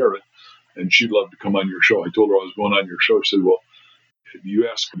wants to share it, and she'd love to come on your show. I told her I was going on your show. She said, well, you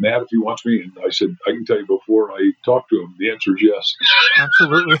ask Matt if he wants me, and I said, I can tell you before I talk to him, the answer is yes.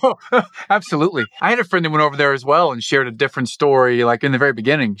 Absolutely. Absolutely. I had a friend that went over there as well and shared a different story, like in the very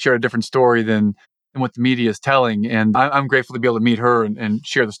beginning, shared a different story than what the media is telling. And I'm grateful to be able to meet her and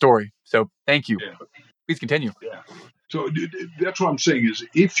share the story. So thank you. Yeah. Please continue. Yeah. So that's what I'm saying is,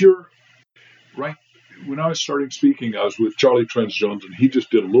 if you're right, when I was starting speaking, I was with Charlie Trent Jones, and he just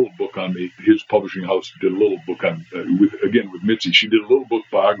did a little book on me. His publishing house did a little book on, with Mitzi. She did a little book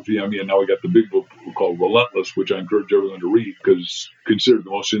biography on me, and now we got the big book called Relentless, which I encourage everyone to read because it's considered the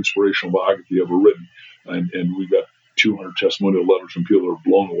most inspirational biography ever written. And we've got 200 testimonial letters from people that are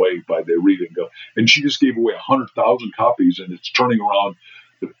blown away by their reading. And she just gave away 100,000 copies, and it's turning around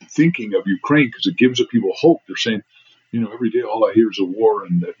the thinking of Ukraine because it gives the people hope. They're saying, every day all I hear is a war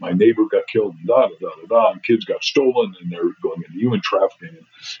and that my neighbor got killed and and kids got stolen and they're going into human trafficking.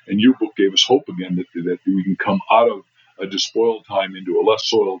 And your book gave us hope again that we can come out of a despoiled time into a less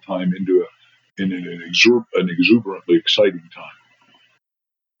soiled time, into an exuberantly exciting time.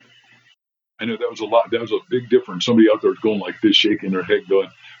 I know that was a lot. That was a big difference. Somebody out there is going like this, shaking their head, going,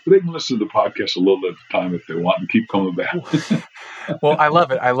 but they can listen to the podcast a little at a time if they want and keep coming back. Well, I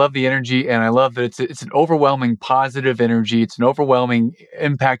love it. I love the energy, and I love that it's an overwhelming positive energy. It's an overwhelming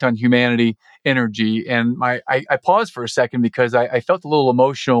impact on humanity energy. And I paused for a second because I felt a little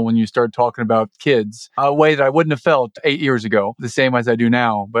emotional when you started talking about kids, a way that I wouldn't have felt 8 years ago, the same as I do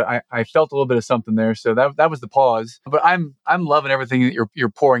now. But I felt a little bit of something there. So that was the pause. But I'm loving everything that you're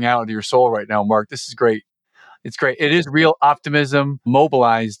pouring out of your soul right now, Mark. This is great. It's great. It is real optimism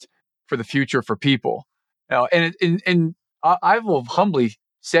mobilized for the future for people. Now, and I will humbly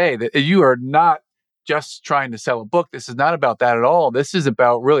say that you are not just trying to sell a book. This is not about that at all. This is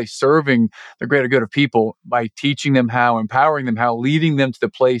about really serving the greater good of people by teaching them how, empowering them how, leading them to the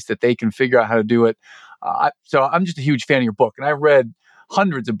place that they can figure out how to do it. So I'm just a huge fan of your book, and I've read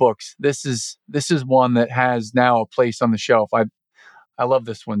hundreds of books. This is one that has now a place on the shelf. I love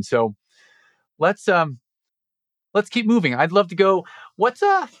this one. So let's keep moving. I'd love to go. What's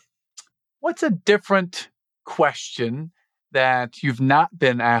a different question that you've not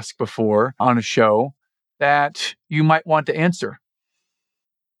been asked before on a show that you might want to answer?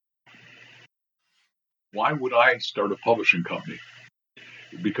 Why would I start a publishing company?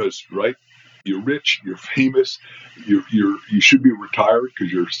 Because, right, you're rich, you're famous, you should be retired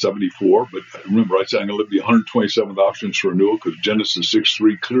because you're 74. But remember, I said I'm going to live the 127th options for renewal because Genesis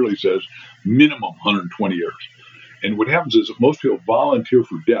 6:3 clearly says minimum 120 years. And what happens is that most people volunteer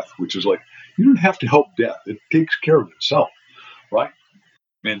for death, which is like, you don't have to help death. It takes care of itself, right?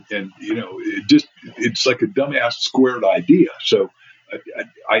 And it's like a dumbass squared idea. So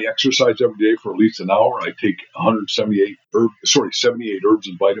I exercise every day for at least an hour. I take 78 herbs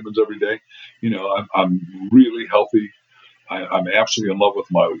and vitamins every day. I'm really healthy. I'm absolutely in love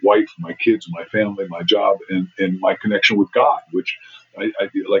with my wife, my kids, my family, my job, and my connection with God, which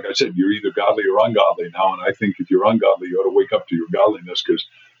like I said, you're either godly or ungodly now. And I think if you're ungodly, you ought to wake up to your godliness because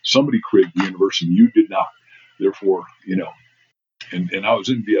somebody created the universe and you did not. Therefore, and I was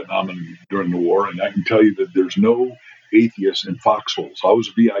in Vietnam during the war, and I can tell you that there's no atheists in foxholes. I was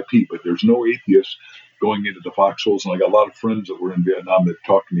a VIP, but there's no atheists going into the foxholes. And I got a lot of friends that were in Vietnam that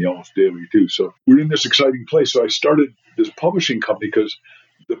talk to me almost daily too. So we're in this exciting place. So I started this publishing company because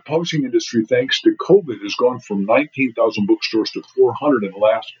the publishing industry, thanks to COVID, has gone from 19,000 bookstores to 400 in the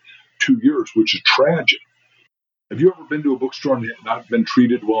last 2 years, which is tragic. Have you ever been to a bookstore and not been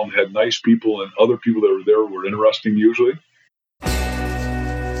treated well and had nice people and other people that were there were interesting usually?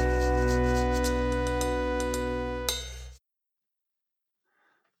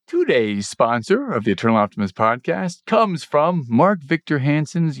 Today's sponsor of the Eternal Optimist podcast comes from Mark Victor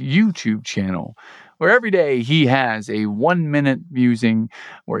Hansen's YouTube channel, where every day he has a 1-minute musing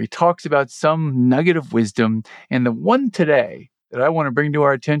where he talks about some nugget of wisdom. And the one today that I want to bring to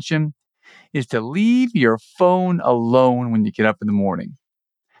our attention is to leave your phone alone when you get up in the morning.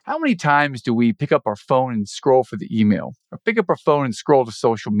 How many times do we pick up our phone and scroll for the email, or pick up our phone and scroll to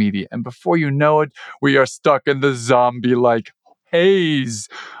social media? And before you know it, we are stuck in the zombie-like haze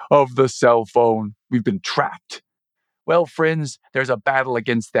of the cell phone. We've been trapped. Well, friends, there's a battle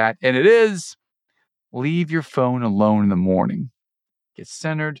against that, and it is leave your phone alone in the morning. Get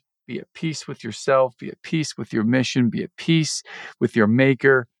centered, be at peace with yourself, be at peace with your mission, be at peace with your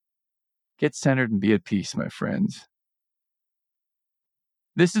maker. Get centered and be at peace, my friends.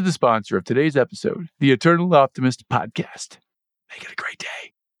 This is the sponsor of today's episode, the Eternal Optimist podcast. Make it a great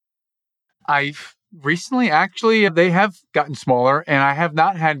day. I've recently, actually, they have gotten smaller, and I have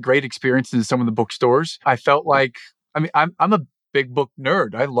not had great experiences in some of the bookstores. I felt like, I'm a big book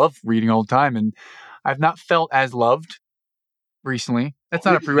nerd. I love reading all the time, and I've not felt as loved recently. That's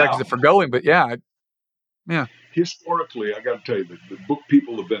not a prerequisite for going, but yeah. Historically, I got to tell you that the book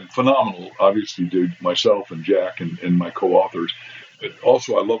people have been phenomenal. Obviously, dude, myself and Jack and my co-authors. But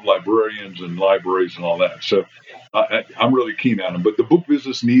also, I love librarians and libraries and all that. So I'm really keen on them. But the book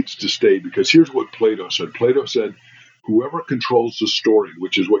business needs to stay because here's what Plato said. Plato said, whoever controls the story,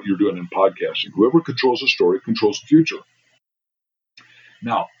 which is what you're doing in podcasting, whoever controls the story controls the future.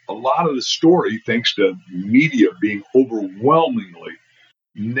 Now, a lot of the story, thanks to media being overwhelmingly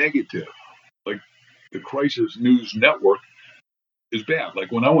negative, like the Crisis News Network is bad.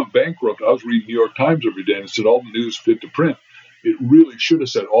 Like when I went bankrupt, I was reading New York Times every day and it said all the news fit to print. It really should have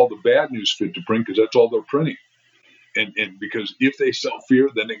said all the bad news fit to print because that's all they're printing. And because if they sell fear,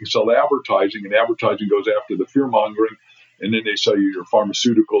 then they can sell advertising, and advertising goes after the fear mongering, and then they sell you your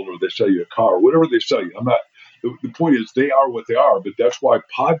pharmaceutical or they sell you a car, whatever they sell you. The point is they are what they are, but that's why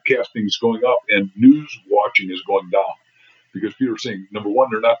podcasting is going up and news watching is going down. Because people are saying, number one,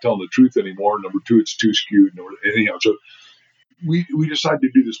 they're not telling the truth anymore. Number two, it's too skewed. Anyhow, so we decided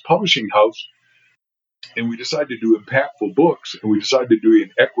to do this publishing house, and we decided to do impactful books, and we decided to do an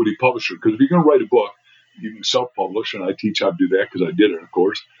equity publisher. Because if you're going to write a book, you can self-publish, and I teach how to do that because I did it, of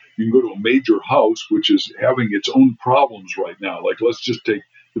course. You can go to a major house, which is having its own problems right now. Like, let's just take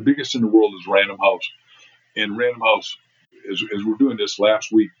the biggest in the world is Random House. And Random House, as we're doing this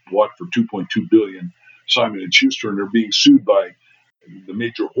last week, bought for $2.2 billion Simon & Schuster, and they're being sued by the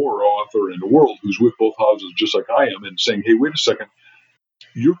major horror author in the world who's with both houses just like I am and saying, hey, wait a second,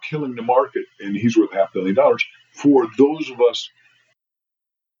 you're killing the market. And he's worth $500 million for those of us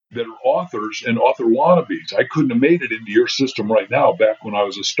that are authors and author wannabes. I couldn't have made it into your system right now back when I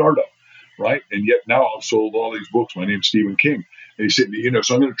was a startup, right? And yet now I've sold all these books. My name's Stephen King. And he said,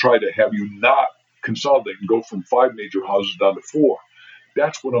 so I'm going to try to have you not consolidate and go from 5 major houses down to 4.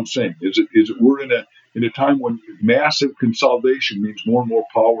 That's what I'm saying. Is it we're in a time when massive consolidation means more and more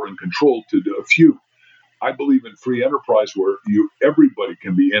power and control to a few. I believe in free enterprise where everybody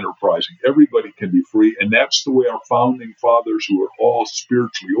can be enterprising, everybody can be free, and that's the way our founding fathers, who are all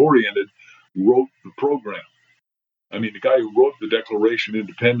spiritually oriented, wrote the program. I mean, the guy who wrote the Declaration of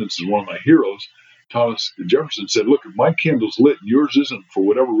Independence is one of my heroes. Thomas Jefferson said, "Look, if my candle's lit and yours isn't, for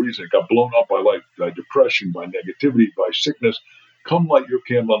whatever reason, it got blown up by depression, by negativity, by sickness, come light your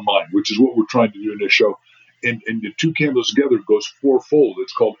candle on mine," which is what we're trying to do in this show. And the two candles together goes fourfold.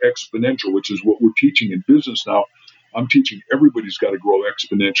 It's called exponential, which is what we're teaching in business now. I'm teaching everybody's got to grow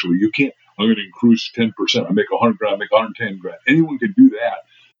exponentially. You can't, I'm going to increase 10%. I make 100 grand, I make 110 grand. Anyone can do that.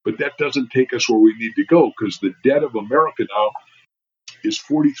 But that doesn't take us where we need to go, because the debt of America now is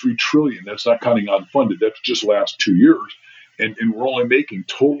 43 trillion. That's not counting unfunded. That's just last 2 years. And we're only making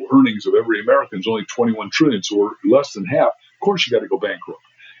total earnings of every American is only 21 trillion. So we're less than half. Of course, you got to go bankrupt.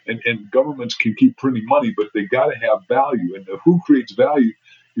 And governments can keep printing money, but they got to have value. And who creates value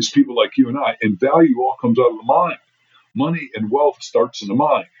is people like you and I. And value all comes out of the mind. Money and wealth starts in the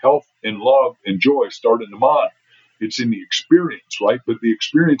mind. Health and love and joy start in the mind. It's in the experience, right? But the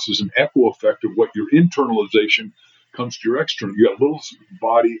experience is an echo effect of what your internalization comes to your external. You got a little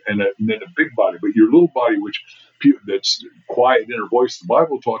body and then a big body, but your little body, which that's quiet inner voice the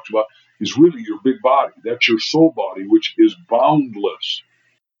Bible talks about, is really your big body. That's your soul body, which is boundless.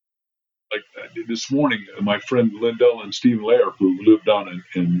 Like this morning, my friend Lindell and Stephen Lair, who live down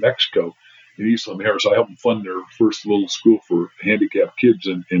in Mexico, in East Harris, I helped them fund their first little school for handicapped kids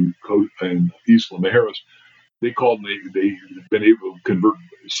in East Harris. They called me. They've been able to convert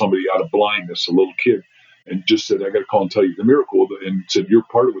somebody out of blindness, a little kid, and just said, "I got to call and tell you the miracle." And said, "You're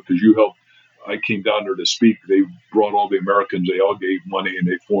part of it because you helped." I came down there to speak. They brought all the Americans. They all gave money, and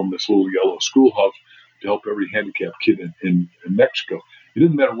they formed this little yellow schoolhouse to help every handicapped kid in Mexico. It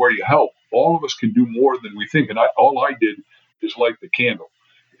doesn't matter where you help. All of us can do more than we think. And all I did is light the candle.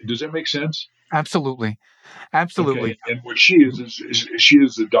 Does that make sense? Absolutely. Absolutely. Okay. And what she is she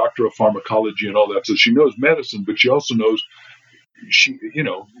is the doctor of pharmacology and all that. So she knows medicine, but she also knows she's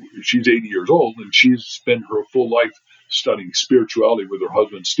 80 years old, and she's spent her full life studying spirituality with her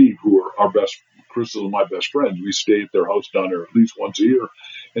husband, Steve, who are our best, Crystal and my best friends. We stay at their house down there at least once a year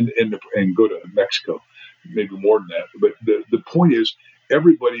and go to Mexico, maybe more than that. But the point is,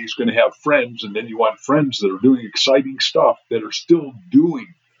 everybody's going to have friends, and then you want friends that are doing exciting stuff that are still doing.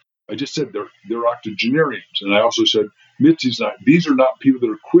 I just said they're octogenarians, and I also said Mitzi's not. These are not people that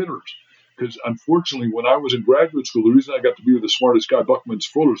are quitters. Because unfortunately, when I was in graduate school, the reason I got to be with the smartest guy,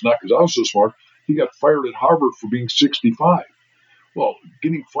 Buckminster Fuller, is not because I was so smart. He got fired at Harvard for being 65. Well,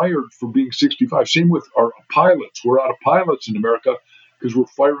 getting fired for being 65. Same with our pilots. We're out of pilots in America because we're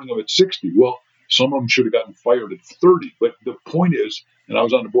firing them at 60. Well, some of them should have gotten fired at 30. But the point is, and I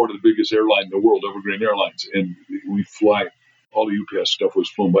was on the board of the biggest airline in the world, Evergreen Airlines, and we fly. All the UPS stuff was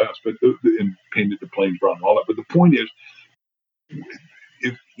flown by us, and painted the planes brown and all that. But the point is,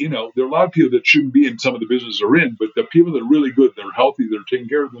 there are a lot of people that shouldn't be in some of the businesses they're in, but the people that are really good, they're healthy, they're taking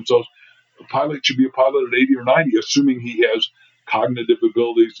care of themselves. A pilot should be a pilot at 80 or 90, assuming he has cognitive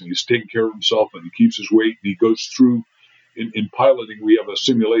abilities and he's taking care of himself and he keeps his weight and he goes through. In piloting, we have a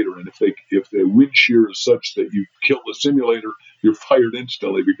simulator, and if the wind shear is such that you kill the simulator, you're fired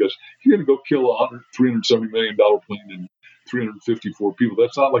instantly, because you're going to go kill a $370 million plane and 354 people.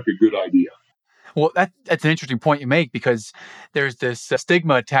 That's not like a good idea. Well, that's an interesting point you make, because there's this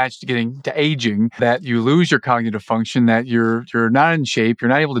stigma attached to getting to aging, that you lose your cognitive function, that you're not in shape, you're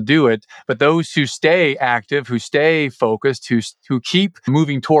not able to do it. But those who stay active, who stay focused, who keep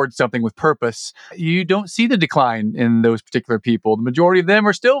moving towards something with purpose, you don't see the decline in those particular people. The majority of them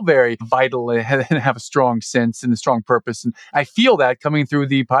are still very vital and have a strong sense and a strong purpose. And I feel that coming through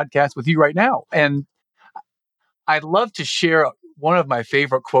the podcast with you right now. And I'd love to share one of my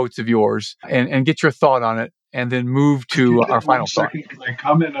favorite quotes of yours and get your thought on it, and then move to our final thought. Can I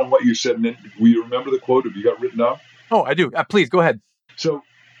comment on what you said? And then, will you remember the quote? Have you got written down? Oh, I do. Please go ahead. So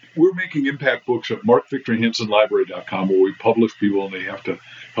we're making impact books at markvictorhansenlibrary.com, where we publish people and they have to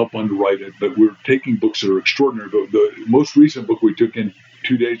help underwrite it. But we're taking books that are extraordinary. But the most recent book we took in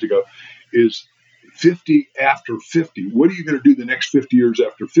 2 days ago is 50 After 50. What are you going to do the next 50 years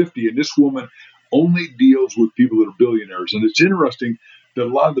after 50? And this woman only deals with people that are billionaires. And it's interesting that a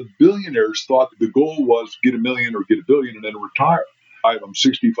lot of the billionaires thought that the goal was get $1 million or get $1 billion and then retire. I'm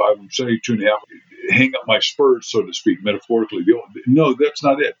 65, I'm 72 and a half, hang up my spurs, so to speak, metaphorically. No, that's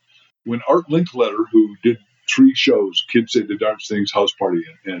not it. When Art Linkletter, who did 3 shows, Kids Say the Darndest Things, House Party,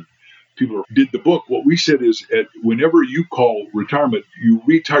 and people did the book. What we said is, whenever you call retirement, you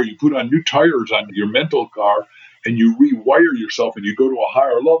retire, you put on new tires on your mental car, and you rewire yourself, and you go to a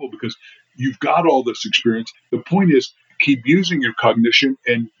higher level because you've got all this experience. The point is, keep using your cognition,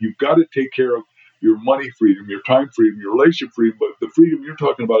 and you've got to take care of your money freedom, your time freedom, your relationship freedom. But the freedom you're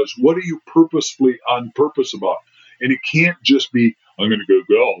talking about is, what are you purposefully on purpose about? And it can't just be, I'm going to go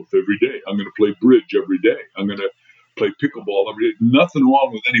golf every day. I'm going to play bridge every day. I'm going to play pickleball every day. Nothing wrong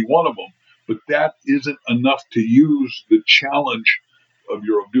with any one of them, but that isn't enough to use the challenge of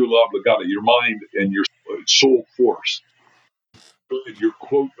your Abdullah Obligata, your mind and your soul force. Your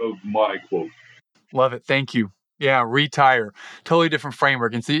quote of my quote. Love it. Thank you. Yeah, retire. Totally different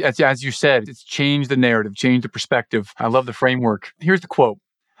framework. And see, as you said, it's changed the narrative, changed the perspective. I love the framework. Here's the quote.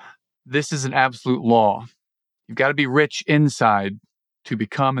 This is an absolute law. You've got to be rich inside to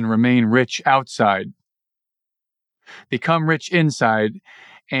become and remain rich outside. Become rich inside,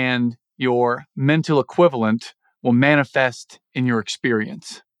 and your mental equivalent will manifest in your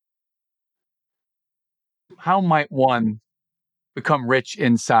experience. How might one become rich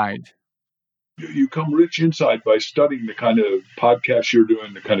inside? You come rich inside by studying the kind of podcasts you're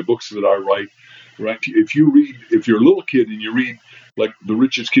doing, the kind of books that I write. Right? If you're a little kid and you read like The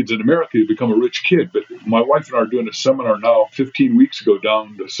Richest Kids in America, you become a rich kid. But my wife and I are doing a seminar now, 15 weeks ago,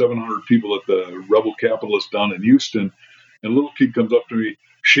 down to 700 people at the Rebel Capitalist down in Houston. And a little kid comes up to me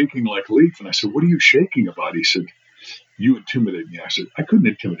shaking like a leaf. And I said, "What are you shaking about?" He said, "You intimidate me." I said, "I couldn't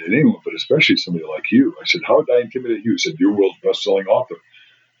intimidate anyone, but especially somebody like you." I said, "How did I intimidate you?" He said, "You're world's best-selling author."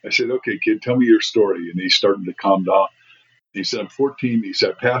 I said, "Okay, kid, tell me your story." And he's starting to calm down. He said, "I'm 14. He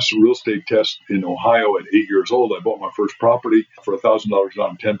said, I passed a real estate test in Ohio at 8 years old. I bought my first property for $1,000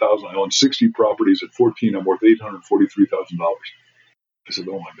 down, $10,000. I own 60 properties. At 14, I'm worth $843,000. I said,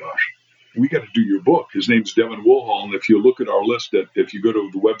 "Oh my gosh, we got to do your book." His name's Devin Woolhall. And if you look at our list, if you go to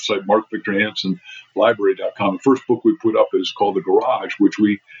the website, markvictorhansenlibrary.com, the first book we put up is called The Garage, which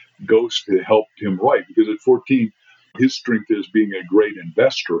we goes to help him write. Because at 14, his strength is being a great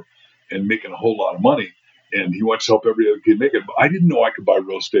investor and making a whole lot of money. And he wants to help every other kid make it. But I didn't know I could buy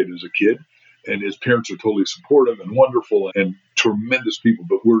real estate as a kid. And his parents are totally supportive and wonderful and tremendous people.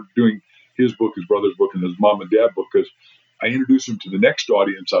 But we're doing his book, his brother's book, and his mom and dad book because I introduced him to the next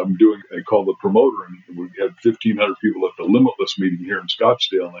audience I'm doing. I call the promoter, and we had 1,500 people at the Limitless meeting here in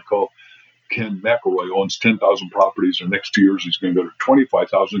Scottsdale. And I call Ken McElroy, owns 10,000 properties. In the next 2 years, he's going to go to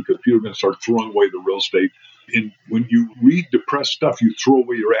 25,000 because people are going to start throwing away the real estate. And when you read depressed stuff, you throw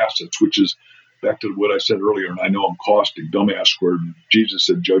away your assets, which is back to what I said earlier. And I know I'm caustic, dumbass squared. And Jesus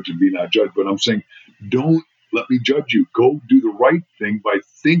said, "Judge and be not judged." But I'm saying, don't let me judge you. Go do the right thing by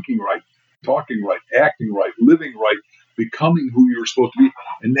thinking right, talking right, acting right, living right, becoming who you're supposed to be.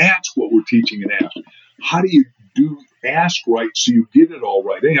 And that's what we're teaching in Ask. How do you ask right so you get it all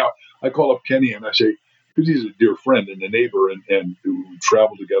right? Anyhow, I call up Kenny and I say, because he's a dear friend and a neighbor and who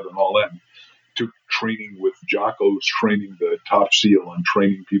travel together and all that, took training with Jocko's training the top SEAL and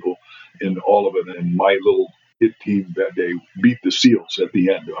training people in all of it. And my little hit team that day beat the SEALs at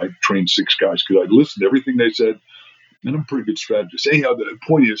the end. I trained 6 guys because I listened to everything they said, and I'm a pretty good strategist. Anyhow, the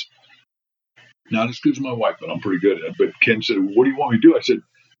point is, not as good as my wife, but I'm pretty good at it. But Ken said, "What do you want me to do?" I said,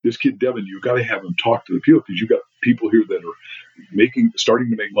 "This kid, Devin, you got to have him talk to the people because you got people here that are starting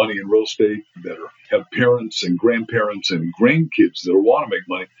to make money in real estate, that have parents and grandparents and grandkids that want to make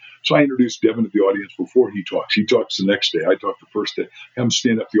money." So I introduced Devin to the audience before he talks. He talks the next day. I talk the first day. Have him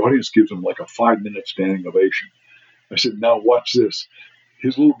stand up. The audience gives him like a 5-minute standing ovation. I said, "Now watch this."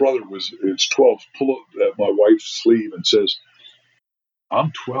 His little brother is 12, pull up at my wife's sleeve and says,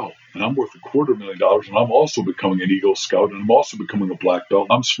 "I'm 12 and I'm worth $250,000 and I'm also becoming an Eagle Scout and I'm also becoming a black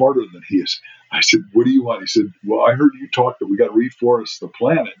belt. I'm smarter than he is." I said, "What do you want?" He said, "Well, I heard you talk that we got to reforest the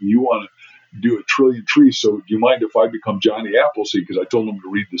planet and you want to do 1 trillion trees. So do you mind if I become Johnny Appleseed?" Because I told him to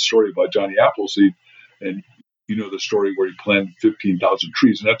read the story about Johnny Appleseed, and you know the story where he planted 15,000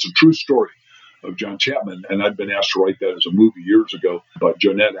 trees, and that's a true story of John Chapman. And I'd been asked to write that as a movie years ago about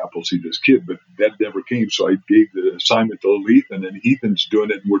Jeanette Appleseed, this kid, but that never came. So I gave the assignment to little Ethan, and Ethan's doing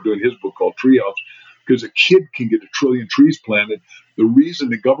it, and we're doing his book called Treehouse, because a kid can get 1 trillion trees planted. The reason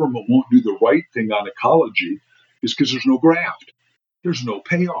the government won't do the right thing on ecology is because there's no graft. There's no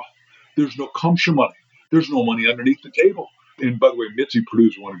payoff. There's no Kumsha money. There's no money underneath the table. And by the way, Mitzi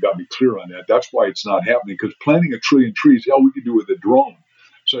Purdue's the one who got me clear on that. That's why it's not happening, because planting 1 trillion trees, hell, we could do it with a drone.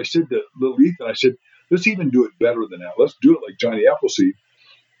 So I said to little Ethan, I said, let's even do it better than that. Let's do it like Johnny Appleseed.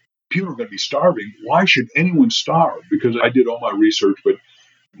 People are going to be starving. Why should anyone starve? Because I did all my research, but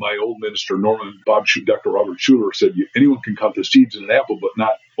my old minister, Dr. Robert Schuller, said anyone can count the seeds in an apple, but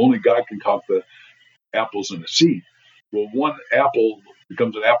not only God can count the apples in a seed. Well, one apple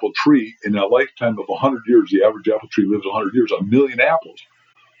becomes an apple tree. In a lifetime of 100 years, the average apple tree lives 100 years, 1,000,000 apples.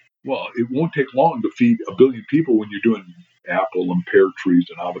 Well, it won't take long to feed 1 billion people when you're doing apple and pear trees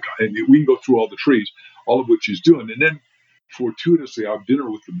and avocado. And we can go through all the trees, all of which he's doing. And then fortuitously, I have dinner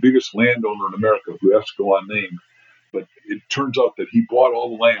with the biggest landowner in America, who has to go unnamed. But it turns out that he bought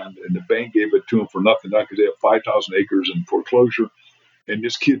all the land and the bank gave it to him for nothing, not because they have 5,000 acres in foreclosure. And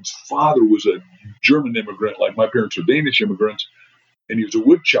this kid's father was a German immigrant, like my parents are Danish immigrants, and he was a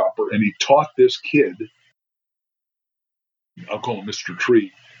wood chopper, and he taught this kid, I'll call him Mr.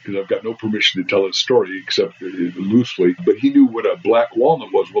 Tree, because I've got no permission to tell his story except loosely, but he knew what a black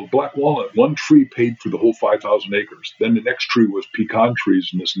walnut was. Well, black walnut, one tree paid for the whole 5,000 acres. Then the next tree was pecan trees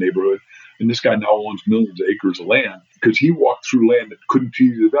in this neighborhood. And this guy now owns millions of acres of land because he walked through land that couldn't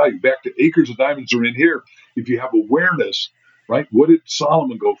feed you the value. Back to acres of diamonds are in here. If you have awareness, right? What did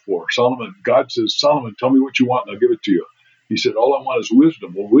Solomon go for? God says, Solomon, tell me what you want and I'll give it to you. He said, all I want is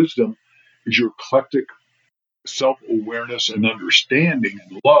wisdom. Well, wisdom is your eclectic self-awareness and understanding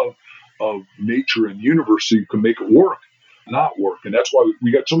and love of nature and universe so you can make it work, not work. And that's why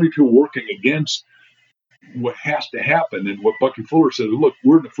we got so many people working against what has to happen. And what Bucky Fuller said, look,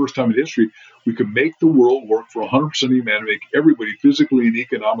 we're in the first time in history we can make the world work for 100% of humanity, make everybody physically and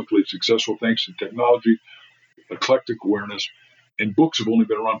economically successful thanks to technology, eclectic awareness. And books have only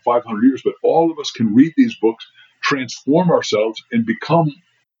been around 500 years, but all of us can read these books, transform ourselves, and become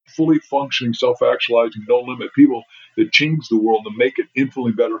fully functioning, self-actualizing, no-limit people that change the world and make it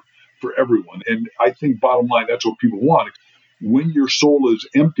infinitely better for everyone. And I think bottom line, that's what people want. When your soul is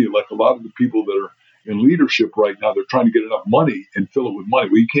empty, like a lot of the people that are in leadership right now, they're trying to get enough money and fill it with money.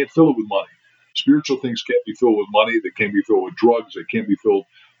 Well, you can't fill it with money. Spiritual things can't be filled with money. They can't be filled with drugs. They can't be filled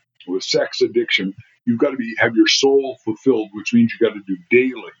with sex addiction. You've got to have your soul fulfilled, which means you got to do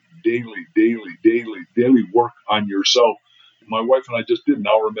daily work on yourself. My wife and I just did an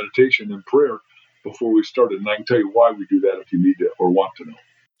hour of meditation and prayer before we started, and I can tell you why we do that if you need to or want to know.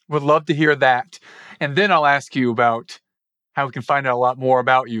 Would love to hear that. And then I'll ask you about how we can find out a lot more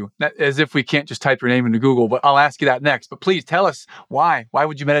about you, as if we can't just type your name into Google, but I'll ask you that next. But please tell us why. Why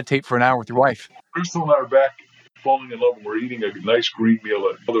would you meditate for an hour with your wife? Crystal and I are back falling in love, and we're eating a nice green meal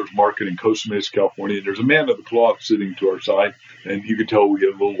at Mother's Market in Costa Mesa, California. And there's a man of the cloth sitting to our side, and you can tell we get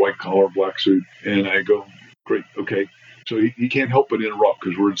a little white collar, black suit. And I go, great, okay. So he can't help but interrupt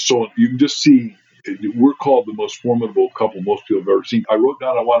because you can just see, we're called the most formidable couple most people have ever seen. I wrote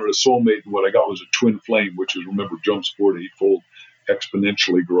down I wanted a soulmate, and what I got was a twin flame, which is, remember, jumps forward eightfold,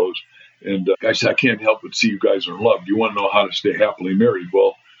 exponentially grows. And I said, I can't help but see you guys are in love. Do you want to know how to stay happily married?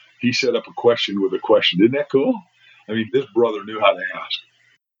 Well, he set up a question with a question. Isn't that cool? I mean, this brother knew how to ask.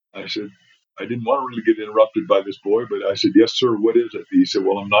 I said, I didn't want to really get interrupted by this boy, but I said, yes, sir, what is it? He said,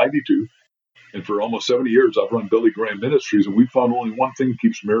 well, I'm 92. And for almost 70 years, I've run Billy Graham Ministries, and we found only one thing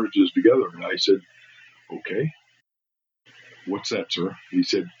keeps marriages together. And I said, okay, what's that, sir? He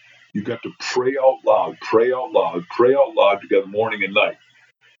said, you've got to pray out loud together morning and night.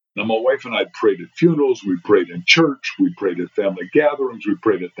 Now, my wife and I prayed at funerals, we prayed in church, we prayed at family gatherings, we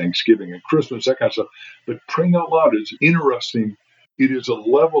prayed at Thanksgiving and Christmas, that kind of stuff. But praying out loud is interesting. It is a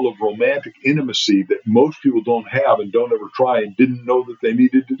level of romantic intimacy that most people don't have and don't ever try and didn't know that they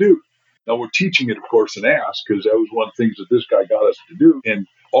needed to do. Now, we're teaching it, of course, in Ask, because that was one of the things that this guy got us to do. And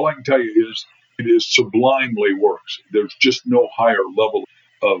all I can tell you is it is sublimely works. There's just no higher level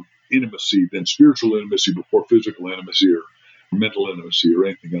of intimacy than spiritual intimacy before physical intimacy or mental intimacy or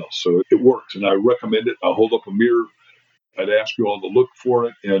anything else. So it works, and I recommend it. I'll hold up a mirror. I'd ask you all to look for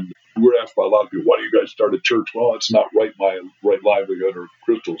it. And we're asked by a lot of people, why do you guys start a church? Well, it's not right livelihood or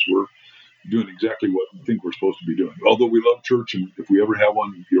Crystal's. We're doing exactly what we think we're supposed to be doing. Although we love church, and if we ever have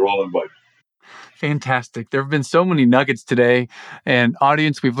one, you're all invited. Fantastic. There have been so many nuggets today. And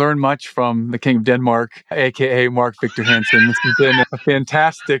audience, we've learned much from the King of Denmark, a.k.a. Mark Victor Hansen. This has been a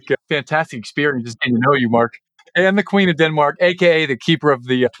fantastic experience just getting to know you, Mark. And the Queen of Denmark, a.k.a. the keeper of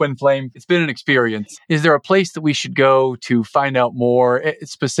the twin flame. It's been an experience. Is there a place that we should go to find out more,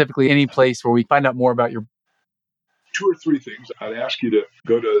 specifically any place where we find out more about your... Two or three things. I'd ask you to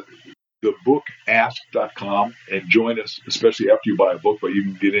go to thebookask.com and join us, especially after you buy a book, but you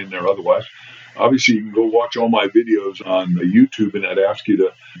can get in there otherwise. Obviously, you can go watch all my videos on YouTube, and I'd ask you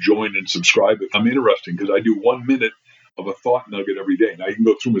to join and subscribe. I'm interesting because I do 1 minute of a thought nugget every day. Now, you can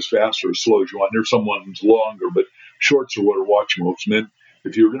go through them as fast or as slow as you want. There's some ones longer, but shorts are what are watch most. And then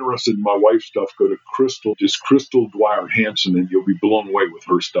if you're interested in my wife's stuff, go to Crystal Dwyer Hansen, and you'll be blown away with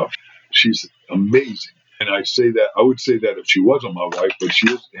her stuff. She's amazing. And I would say that if she wasn't my wife, but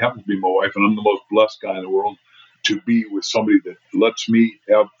happens to be my wife, and I'm the most blessed guy in the world to be with somebody that lets me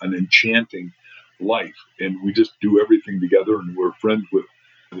have an enchanting life. And we just do everything together, and we're friends with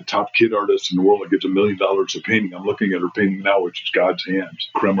the top kid artist in the world that gets $1 million a painting. I'm looking at her painting now, which is God's Hands,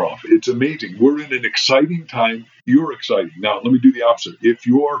 Kremeroff. It's amazing. We're in an exciting time. You're exciting. Now, let me do the opposite. If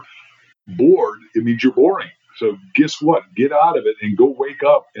you're bored, it means you're boring. So guess what? Get out of it and go wake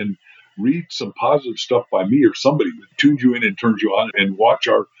up and read some positive stuff by me or somebody that tunes you in and turns you on, and watch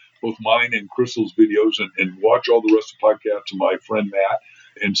both mine and Crystal's videos, and watch all the rest of the podcasts of my friend Matt,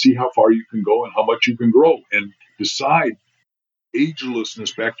 and see how far you can go and how much you can grow, and decide.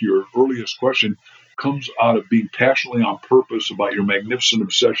 Agelessness, back to your earliest question, comes out of being passionately on purpose about your magnificent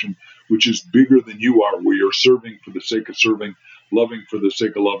obsession, which is bigger than you are, where you're serving for the sake of serving, loving for the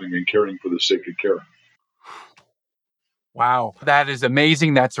sake of loving, and caring for the sake of caring. Wow. That is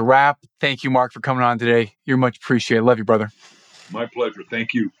amazing. That's a wrap. Thank you, Mark, for coming on today. You're much appreciated. Love you, brother. My pleasure.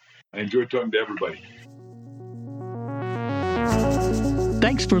 Thank you. I enjoyed talking to everybody.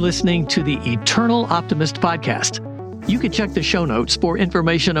 Thanks for listening to the Eternal Optimist Podcast. You can check the show notes for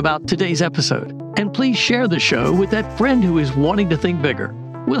information about today's episode. And please share the show with that friend who is wanting to think bigger.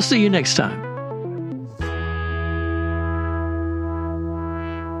 We'll see you next time.